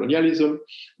end of colonialism.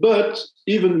 But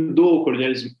even though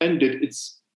colonialism ended,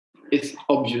 it's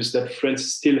obvious that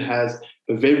France still has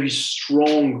a very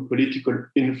strong political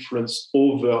influence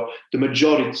over the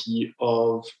majority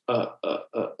of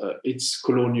its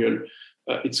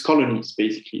colonies,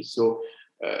 basically. So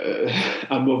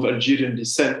I'm of Algerian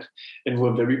descent, and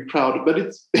we're very proud. But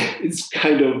it's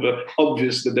kind of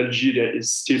obvious that Algeria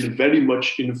is still very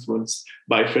much influenced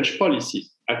by French policies.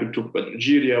 I could talk about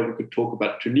Algeria, we could talk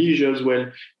about Tunisia as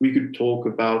well, we could talk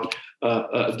about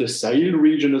the Sahel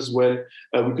region as well,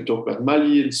 we could talk about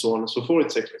Mali and so on and so forth,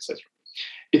 etc., etc.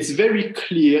 It's very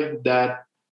clear that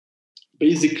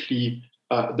basically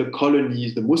the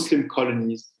colonies, the Muslim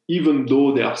colonies, even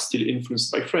though they are still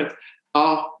influenced by France,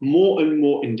 are more and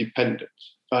more independent.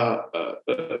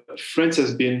 France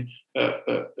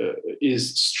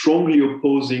is strongly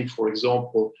opposing, for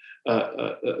example,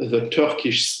 the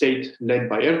Turkish state led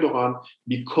by Erdogan,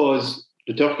 because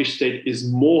the Turkish state is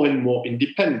more and more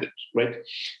independent, right?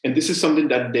 And this is something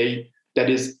that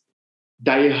is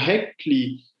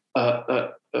directly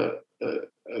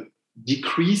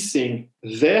decreasing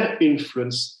their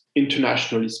influence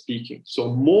internationally speaking. So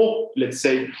more, let's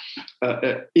say,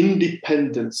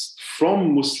 independence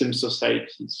from Muslim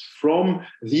societies, from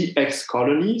the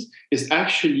ex-colonies, is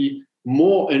actually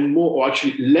more and more, or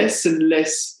actually less and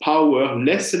less power,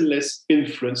 less and less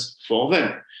influence for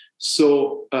them.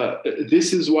 So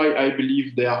this is why I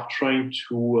believe they are trying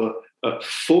to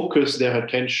focus their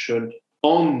attention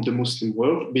on the Muslim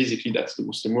world. Basically, that's the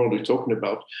Muslim world we're talking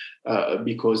about,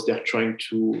 because they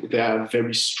have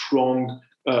very strong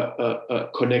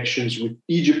connections with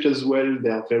Egypt as well. They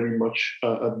are very much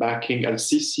backing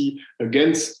al-Sisi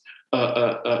against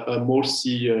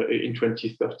Morsi in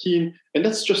 2013. And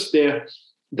that's just their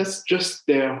that's just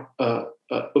their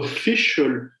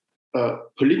official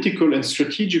political and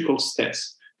strategical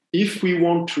stance. If we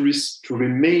want to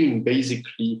remain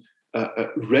basically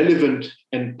relevant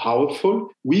and powerful,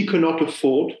 we cannot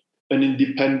afford an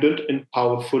independent and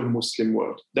powerful Muslim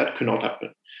world. That cannot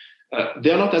happen.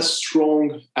 They are not as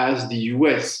strong as the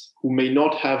US, who may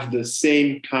not have the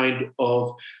same kind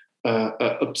of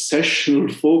obsessional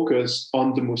focus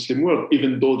on the Muslim world,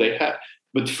 even though they have.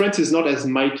 But France is not as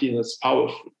mighty and as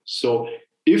powerful. So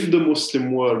if the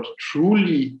Muslim world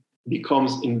truly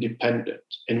becomes independent,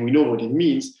 and we know what it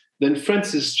means, then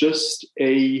France is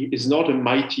not a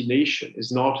mighty nation,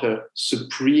 is not a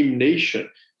supreme nation.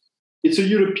 It's a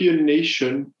European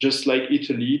nation, just like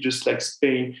Italy, just like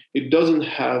Spain. It doesn't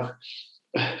have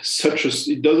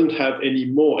any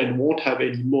more and won't have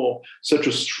any more such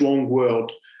a strong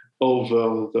word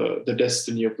over the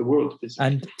destiny of the world. Basically.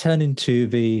 And turning to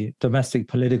the domestic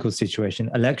political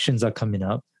situation, elections are coming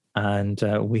up, and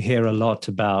we hear a lot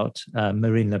about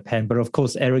Marine Le Pen. But of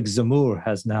course, Eric Zemmour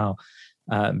has now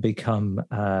become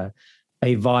a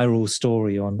viral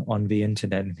story on the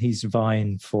internet. He's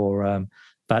vying for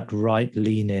that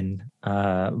right-leaning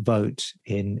vote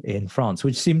in France,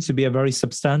 which seems to be a very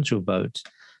substantial vote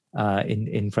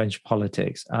in French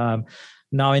politics.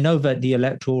 Now, I know that the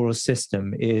electoral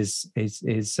system is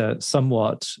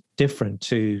somewhat different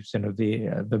to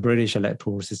the British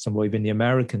electoral system or even the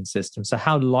American system. So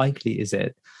how likely is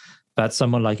it that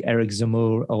someone like Eric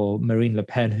Zemmour or Marine Le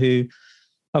Pen, who,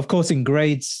 of course, in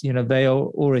grades, they are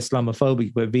all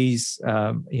Islamophobic, but these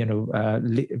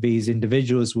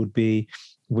individuals would be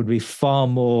far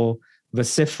more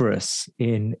vociferous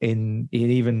in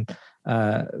even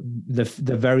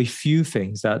the very few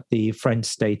things that the French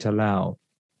state allow.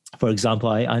 For example,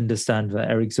 I understand that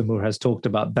Eric Zemmour has talked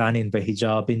about banning the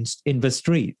hijab in the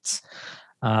streets.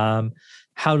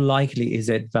 How likely is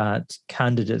it that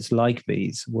candidates like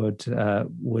these would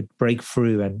break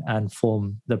through and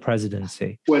form the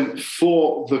presidency? Well,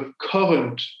 for the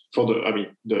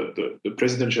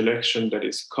presidential election that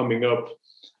is coming up,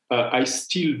 I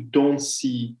don't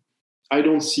see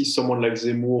someone like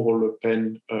Zemmour or Le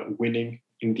Pen winning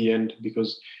in the end,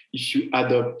 because if you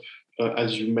add up,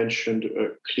 as you mentioned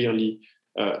clearly,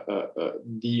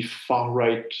 the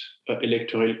far-right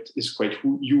electorate is quite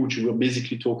huge. We're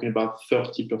basically talking about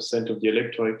 30% of the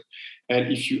electorate.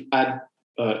 And if you add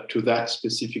to that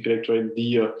specific electorate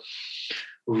the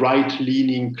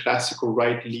right-leaning, classical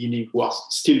right-leaning, who are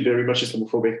still very much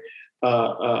Islamophobic,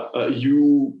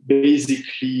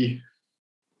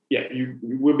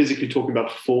 we're basically talking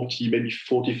about 40, maybe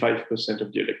 45%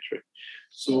 of the electorate.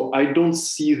 So I don't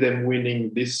see them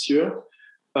winning this year,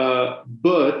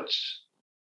 but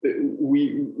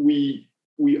we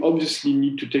obviously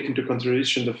need to take into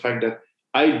consideration the fact that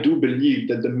I do believe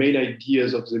that the main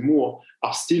ideas of Zemmour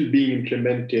are still being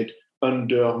implemented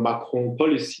under Macron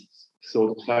policies.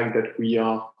 So the fact that we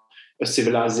are a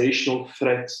civilizational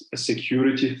threat, a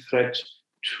security threat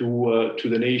to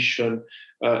the nation,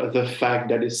 the fact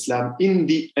that Islam in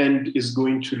the end is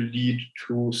going to lead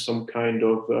to some kind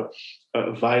of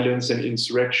violence and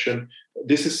insurrection.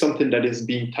 This is something that is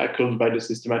being tackled by the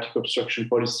systematic obstruction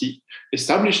policy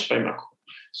established by Macron.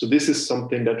 So this is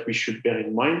something that we should bear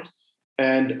in mind.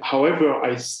 And however,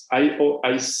 I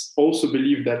also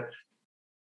believe that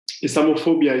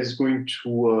Islamophobia is going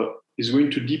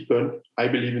to deepen. I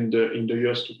believe in the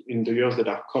years that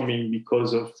are coming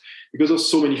because of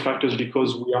so many factors.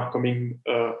 Because we are coming.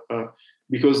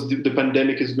 Because the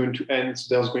pandemic is going to end,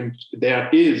 there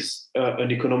is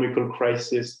an economical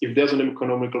crisis. If there's an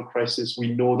economical crisis,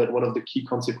 we know that one of the key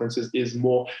consequences is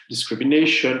more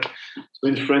discrimination. So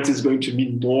in France, it's going to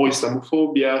mean more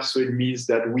Islamophobia. So it means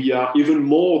that we are even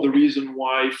more the reason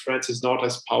why France is not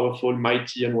as powerful,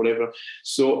 mighty, and whatever.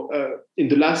 So in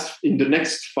the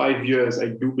next 5 years, I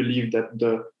do believe that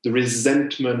the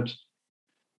resentment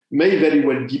may very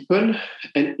well deepen.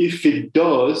 And if it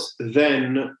does,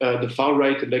 then the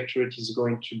far-right electorate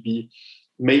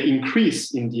may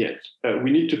increase in the end.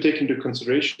 We need to take into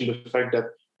consideration the fact that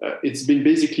it's been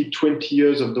basically 20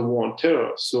 years of the war on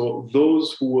terror. So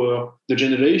those who were the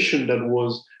generation that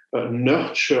was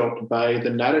nurtured by the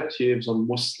narratives on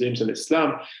Muslims and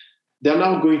Islam, they're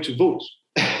now going to vote.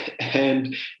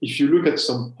 And if you look at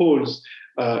some polls,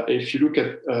 if you look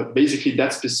at basically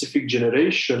that specific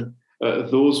generation,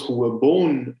 those who were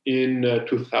born in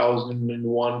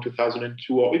 2001,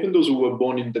 2002, or even those who were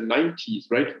born in the 90s,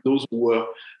 right? Those who were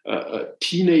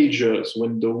teenagers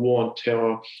when the war on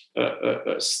terror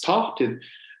started,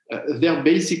 they're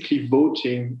basically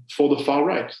voting for the far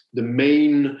right. The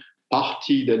main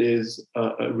party that is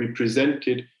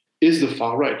represented is the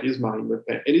far right, is Marine Le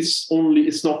Pen. And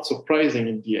it's not surprising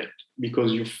in the end,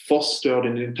 because you fostered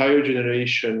an entire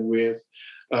generation with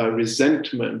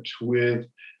resentment, with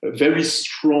a very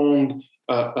strong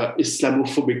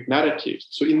Islamophobic narrative.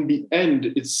 So in the end,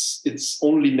 it's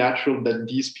only natural that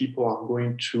these people are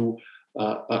going to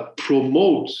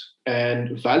promote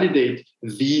and validate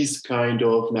these kind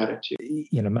of narratives.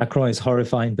 Macron is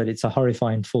horrifying, but it's a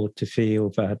horrifying thought to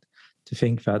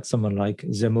think that someone like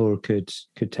Zemmour could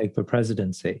take the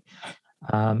presidency.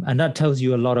 And that tells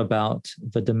you a lot about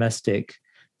the domestic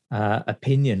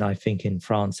opinion, I think, in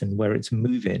France and where it's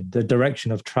moving. The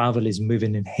direction of travel is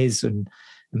moving in his and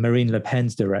Marine Le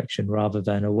Pen's direction rather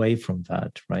than away from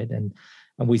that, right? And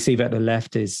we see that the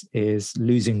left is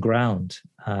losing ground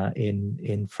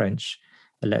in French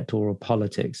electoral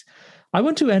politics. I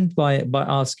want to end by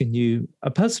asking you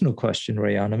a personal question,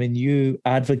 Rayan. I mean, you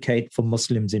advocate for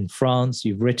Muslims in France.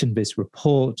 You've written this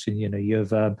report, and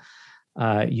you've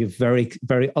very,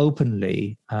 very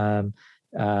openly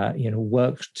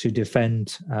worked to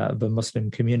defend the Muslim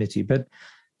community. But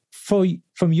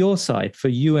from your side, for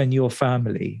you and your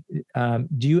family,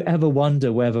 do you ever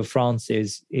wonder whether France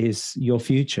is your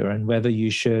future, and whether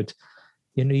you should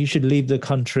leave the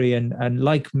country and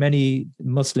like many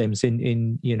Muslims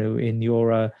in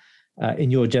your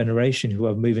generation who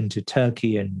are moving to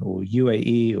Turkey or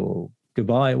UAE or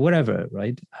Dubai, whatever,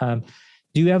 right?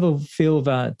 Do you ever feel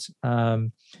that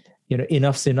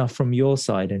enough's enough from your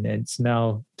side and it's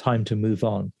now time to move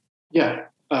on? Yeah.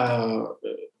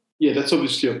 Yeah, that's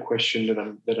obviously a question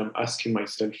that I'm asking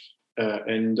myself.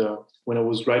 And when I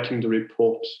was writing the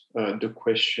report, the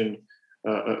question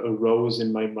arose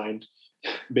in my mind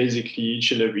basically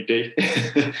each and every day,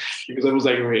 because I was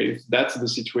like, okay, if that's the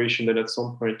situation, then at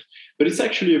some point. But it's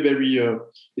actually a very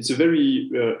let's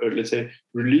say,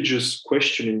 religious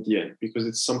question in the end, because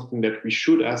it's something that we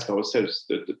should ask ourselves.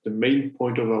 The main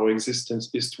point of our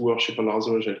existence is to worship Allah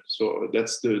Azza wa Jal. So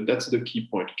that's the key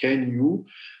point. Can you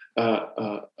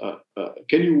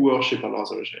worship Allah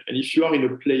Azza wa Jal? And if you are in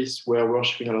a place where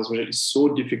worshiping Allah Azza wa Jal is so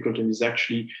difficult and is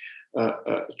actually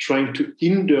trying to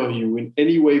hinder you in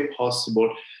any way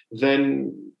possible,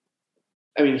 then,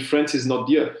 I mean, France is not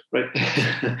the earth, right?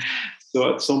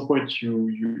 So at some point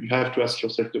you have to ask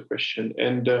yourself the question.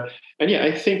 And yeah,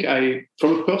 I think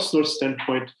from a personal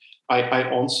standpoint, I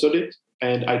answered it,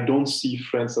 and I don't see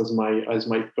France as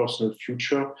my personal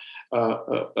future.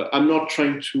 I'm not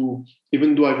trying to,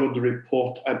 even though I wrote the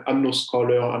report, I'm no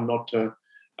scholar. I'm not.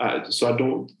 So I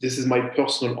don't. This is my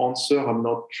personal answer.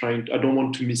 I don't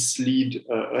want to mislead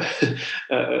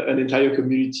an entire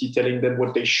community, telling them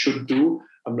what they should do.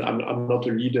 I'm not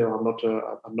a leader. I'm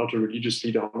not a religious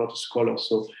leader. I'm not a scholar.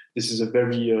 So this is a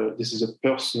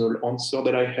personal answer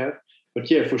that I have.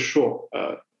 But yeah, for sure.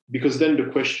 Because then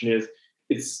the question is,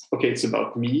 it's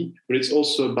about me, but it's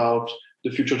also about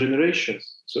the future generations.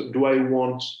 So do I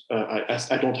want?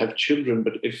 I don't have children,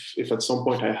 but if at some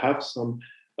point I have some.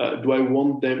 Do I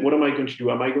want them? What am I going to do?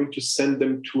 Am I going to send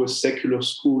them to a secular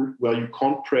school where you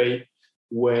can't pray,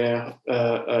 where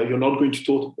you're not going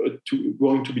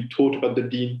to be taught about the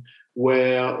deen,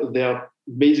 where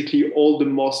basically all the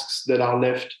mosques that are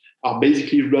left are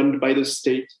basically run by the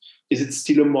state? Is it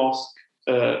still a mosque?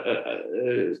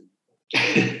 I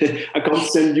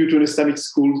can't send you to an Islamic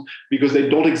school because they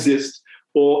don't exist,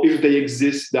 or if they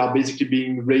exist, they are basically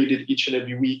being raided each and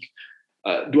every week.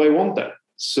 Do I want that?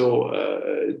 So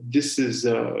this is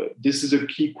a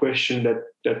key question that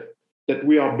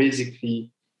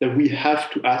we have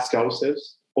to ask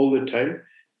ourselves all the time.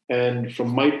 And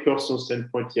from my personal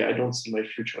standpoint, yeah, I don't see my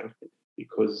future,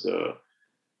 because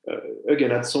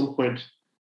again, at some point,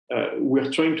 we're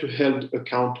trying to hold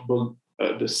accountable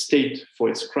the state for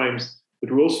its crimes,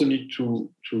 but we also need to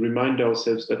remind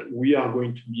ourselves that we are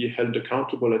going to be held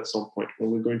accountable at some point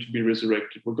when we're going to be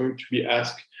resurrected. We're going to be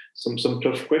asked some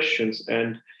tough questions,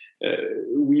 and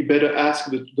we better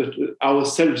ask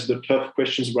ourselves the tough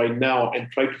questions right now and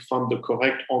try to find the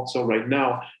correct answer right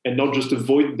now, and not just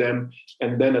avoid them.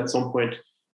 And then at some point,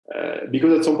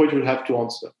 because at some point we'll have to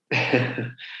answer,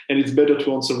 and it's better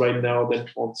to answer right now than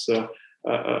to answer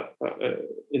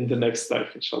in the next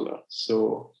life, inshallah.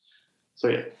 So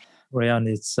yeah. Rayan,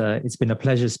 it's been a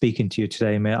pleasure speaking to you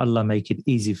today. May Allah make it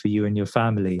easy for you and your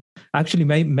family. Actually,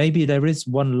 maybe there is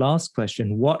one last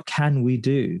question. What can we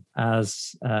do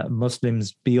as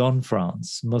Muslims beyond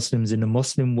France, Muslims in the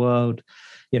Muslim world?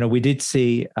 We did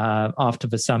see after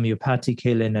the Samuel Paty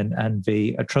killing and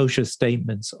the atrocious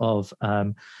statements of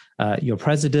your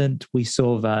president, we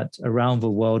saw that around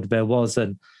the world there was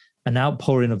an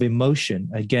outpouring of emotion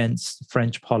against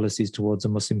French policies towards the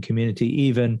Muslim community,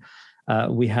 even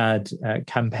We had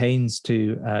campaigns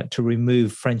to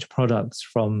remove French products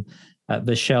from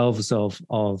the shelves of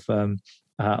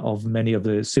many of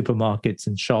the supermarkets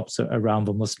and shops around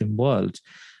the Muslim world.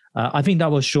 I think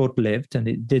that was short-lived, and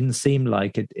it didn't seem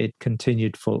like it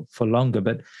continued for longer.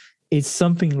 But is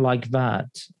something like that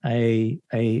a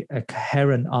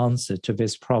coherent answer to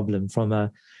this problem from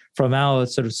our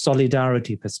sort of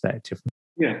solidarity perspective?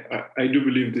 Yeah, I do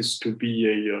believe this to be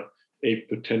a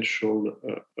potential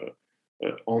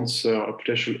answer, a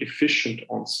potential efficient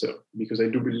answer, because I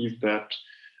do believe that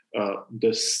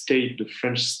the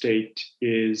French state,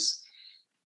 is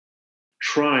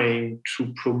trying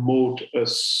to promote a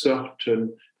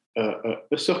certain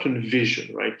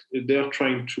vision, right? They're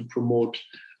trying to promote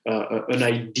an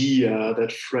idea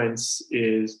that France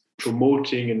is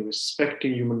promoting and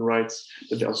respecting human rights,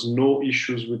 that there's no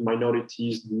issues with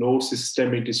minorities, no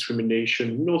systemic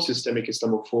discrimination, no systemic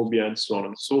Islamophobia, and so on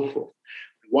and so forth.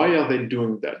 Why are they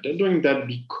doing that? They're doing that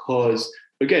because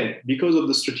of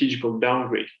the strategical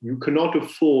downgrade. You cannot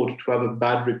afford to have a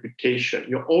bad reputation.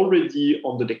 You're already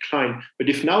on the decline. But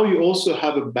if now you also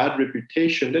have a bad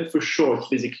reputation, then for sure it's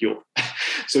basically over.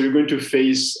 So you're going to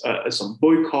face some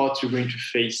boycotts. You're going to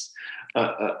face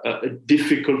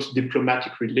difficult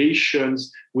diplomatic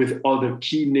relations with other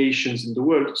key nations in the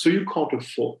world. So you can't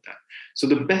afford that. So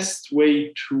the best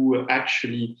way to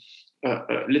actually,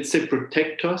 let's say,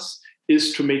 protect us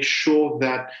is to make sure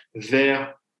that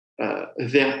their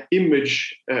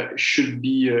image should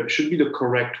be the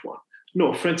correct one.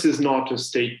 No, France is not a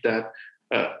state that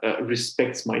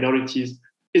respects minorities.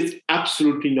 It's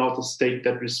absolutely not a state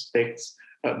that respects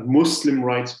Muslim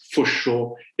rights, for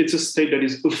sure. It's a state that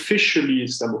is officially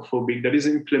Islamophobic, that is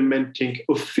implementing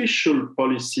official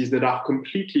policies that are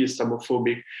completely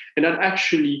Islamophobic, and that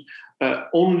actually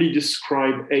only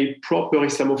describe a proper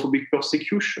Islamophobic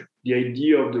persecution. The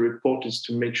idea of the report is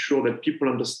to make sure that people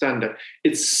understand that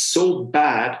it's so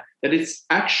bad that it's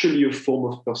actually a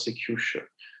form of persecution.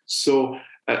 So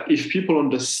if people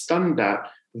understand that,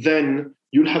 then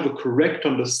you'll have a correct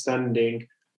understanding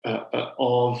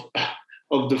of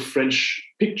the French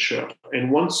picture.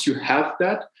 And once you have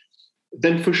that,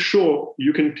 then for sure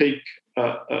you can take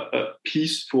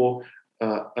peaceful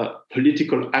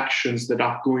political actions that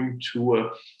are going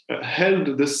to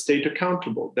hold the state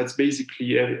accountable. That's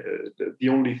basically the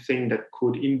only thing that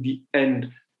could, in the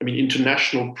end,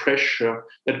 international pressure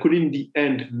that could, in the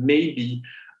end, maybe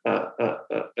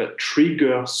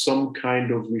trigger some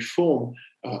kind of reform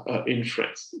in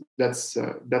France. That's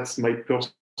my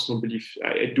personal belief.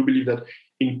 I do believe that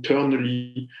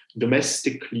internally,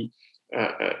 domestically,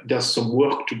 there's some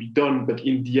work to be done, but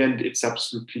in the end, it's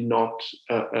absolutely not.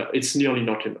 It's nearly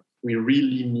not enough. We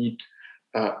really need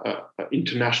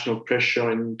international pressure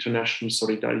and international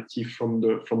solidarity from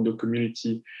the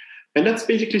community, and that's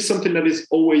basically something that is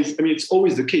always. It's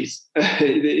always the case.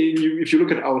 If you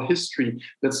look at our history,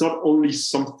 that's not only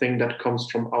something that comes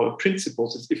from our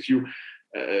principles. It's if you.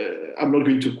 I'm not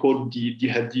going to quote the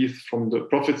hadith from the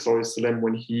Prophet ﷺ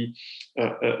when he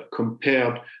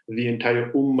compared the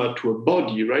entire ummah to a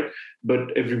body, right?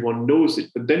 But everyone knows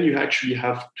it. But then you actually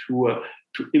have to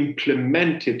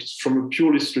implement it from a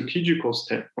purely strategical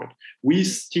standpoint. We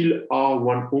still are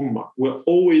one ummah. We're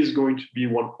always going to be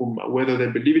one ummah, whether they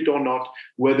believe it or not,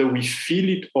 whether we feel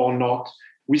it or not.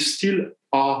 We still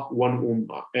are one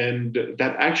ummah, and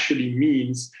that actually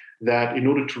means that in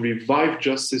order to revive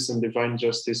justice and divine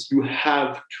justice, you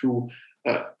have to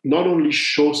not only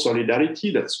show solidarity,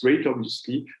 that's great,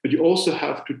 obviously, but you also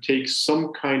have to take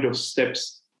some kind of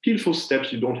steps, peaceful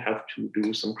steps. You don't have to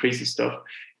do some crazy stuff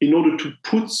in order to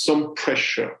put some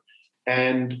pressure.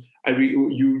 And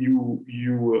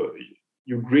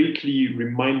you greatly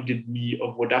reminded me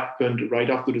of what happened right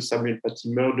after the Samuel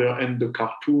Paty murder and the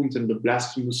cartoons and the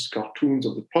blasphemous cartoons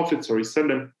of the Prophet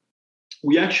ﷺ.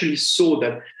 We actually saw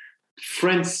that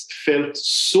France felt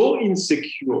so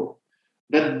insecure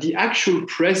that the actual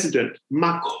president,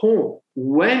 Macron,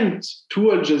 went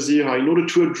to Al Jazeera in order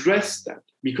to address that,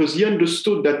 because he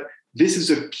understood that this is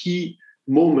a key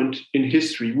moment in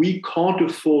history. We can't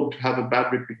afford to have a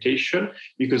bad reputation,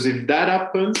 because if that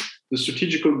happens, the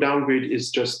strategical downgrade is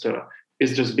just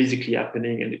basically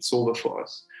happening, and it's over for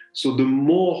us. So the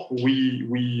more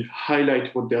we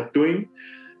highlight what they're doing,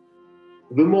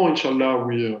 the more, inshallah,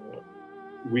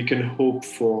 we can hope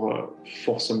for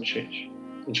some change,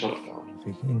 inshallah.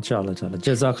 Inshallah.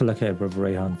 Jazakallah khair, Brother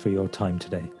Rayan, for your time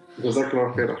today.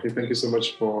 Jazakallah khair. Thank you so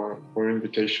much for your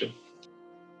invitation.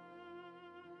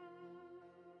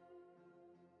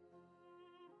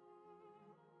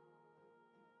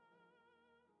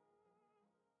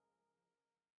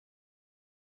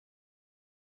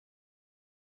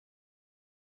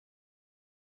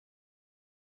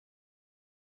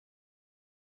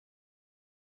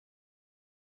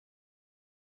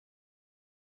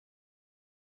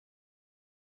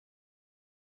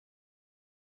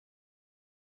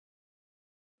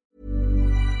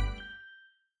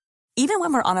 Even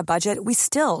when we're on a budget, we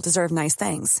still deserve nice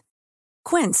things.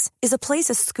 Quince is a place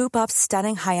to scoop up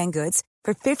stunning high-end goods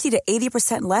for 50 to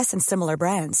 80% less than similar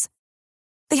brands.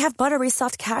 They have buttery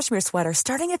soft cashmere sweaters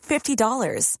starting at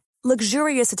 $50,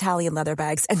 luxurious Italian leather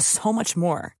bags, and so much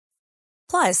more.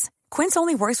 Plus, Quince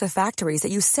only works with factories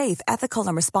that use safe, ethical,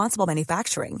 and responsible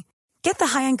manufacturing. Get the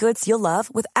high-end goods you'll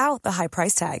love without the high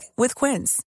price tag with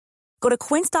Quince. Go to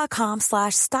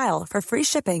quince.com/style for free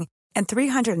shipping and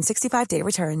 365-day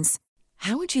returns.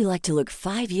 How would you like to look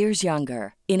 5 years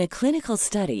younger? In a clinical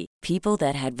study, people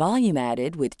that had volume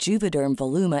added with Juvederm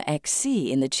Voluma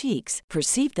XC in the cheeks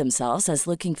perceived themselves as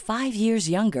looking 5 years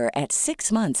younger at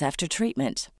 6 months after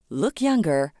treatment. Look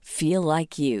younger, feel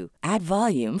like you. Add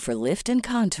volume for lift and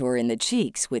contour in the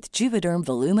cheeks with Juvederm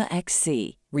Voluma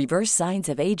XC. Reverse signs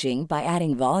of aging by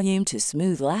adding volume to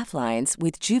smooth laugh lines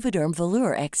with Juvederm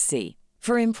Volure XC.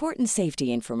 For important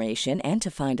safety information and to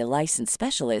find a licensed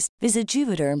specialist, visit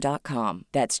Juvederm.com.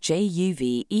 That's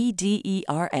JUVEDERM.com.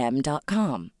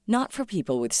 Not for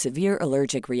people with severe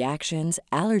allergic reactions,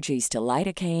 allergies to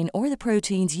lidocaine, or the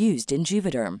proteins used in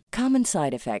Juvederm. Common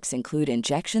side effects include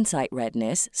injection site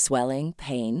redness, swelling,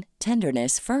 pain,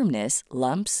 tenderness, firmness,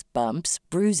 lumps, bumps,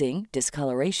 bruising,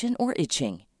 discoloration, or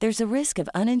itching. There's a risk of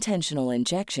unintentional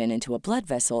injection into a blood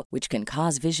vessel, which can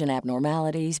cause vision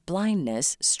abnormalities,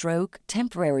 blindness, stroke,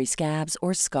 temporary scabs,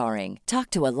 or scarring. Talk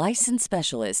to a licensed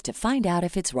specialist to find out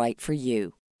if it's right for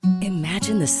you.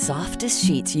 Imagine the softest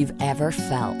sheets you've ever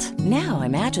felt. Now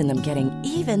imagine them getting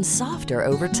even softer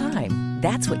over time.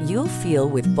 That's what you'll feel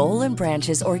with Boll &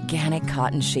 Branch's organic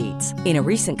cotton sheets. In a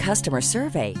recent customer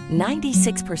survey,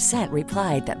 96%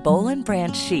 replied that Boll &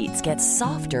 Branch sheets get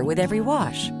softer with every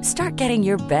wash. Start getting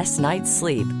your best night's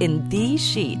sleep in these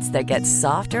sheets that get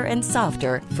softer and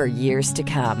softer for years to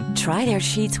come. Try their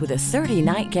sheets with a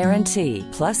 30-night guarantee.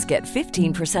 Plus, get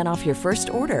 15% off your first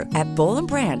order at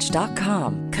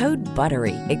bollandbranch.com. Code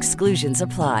BUTTERY. Exclusions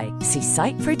apply. See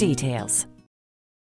site for details.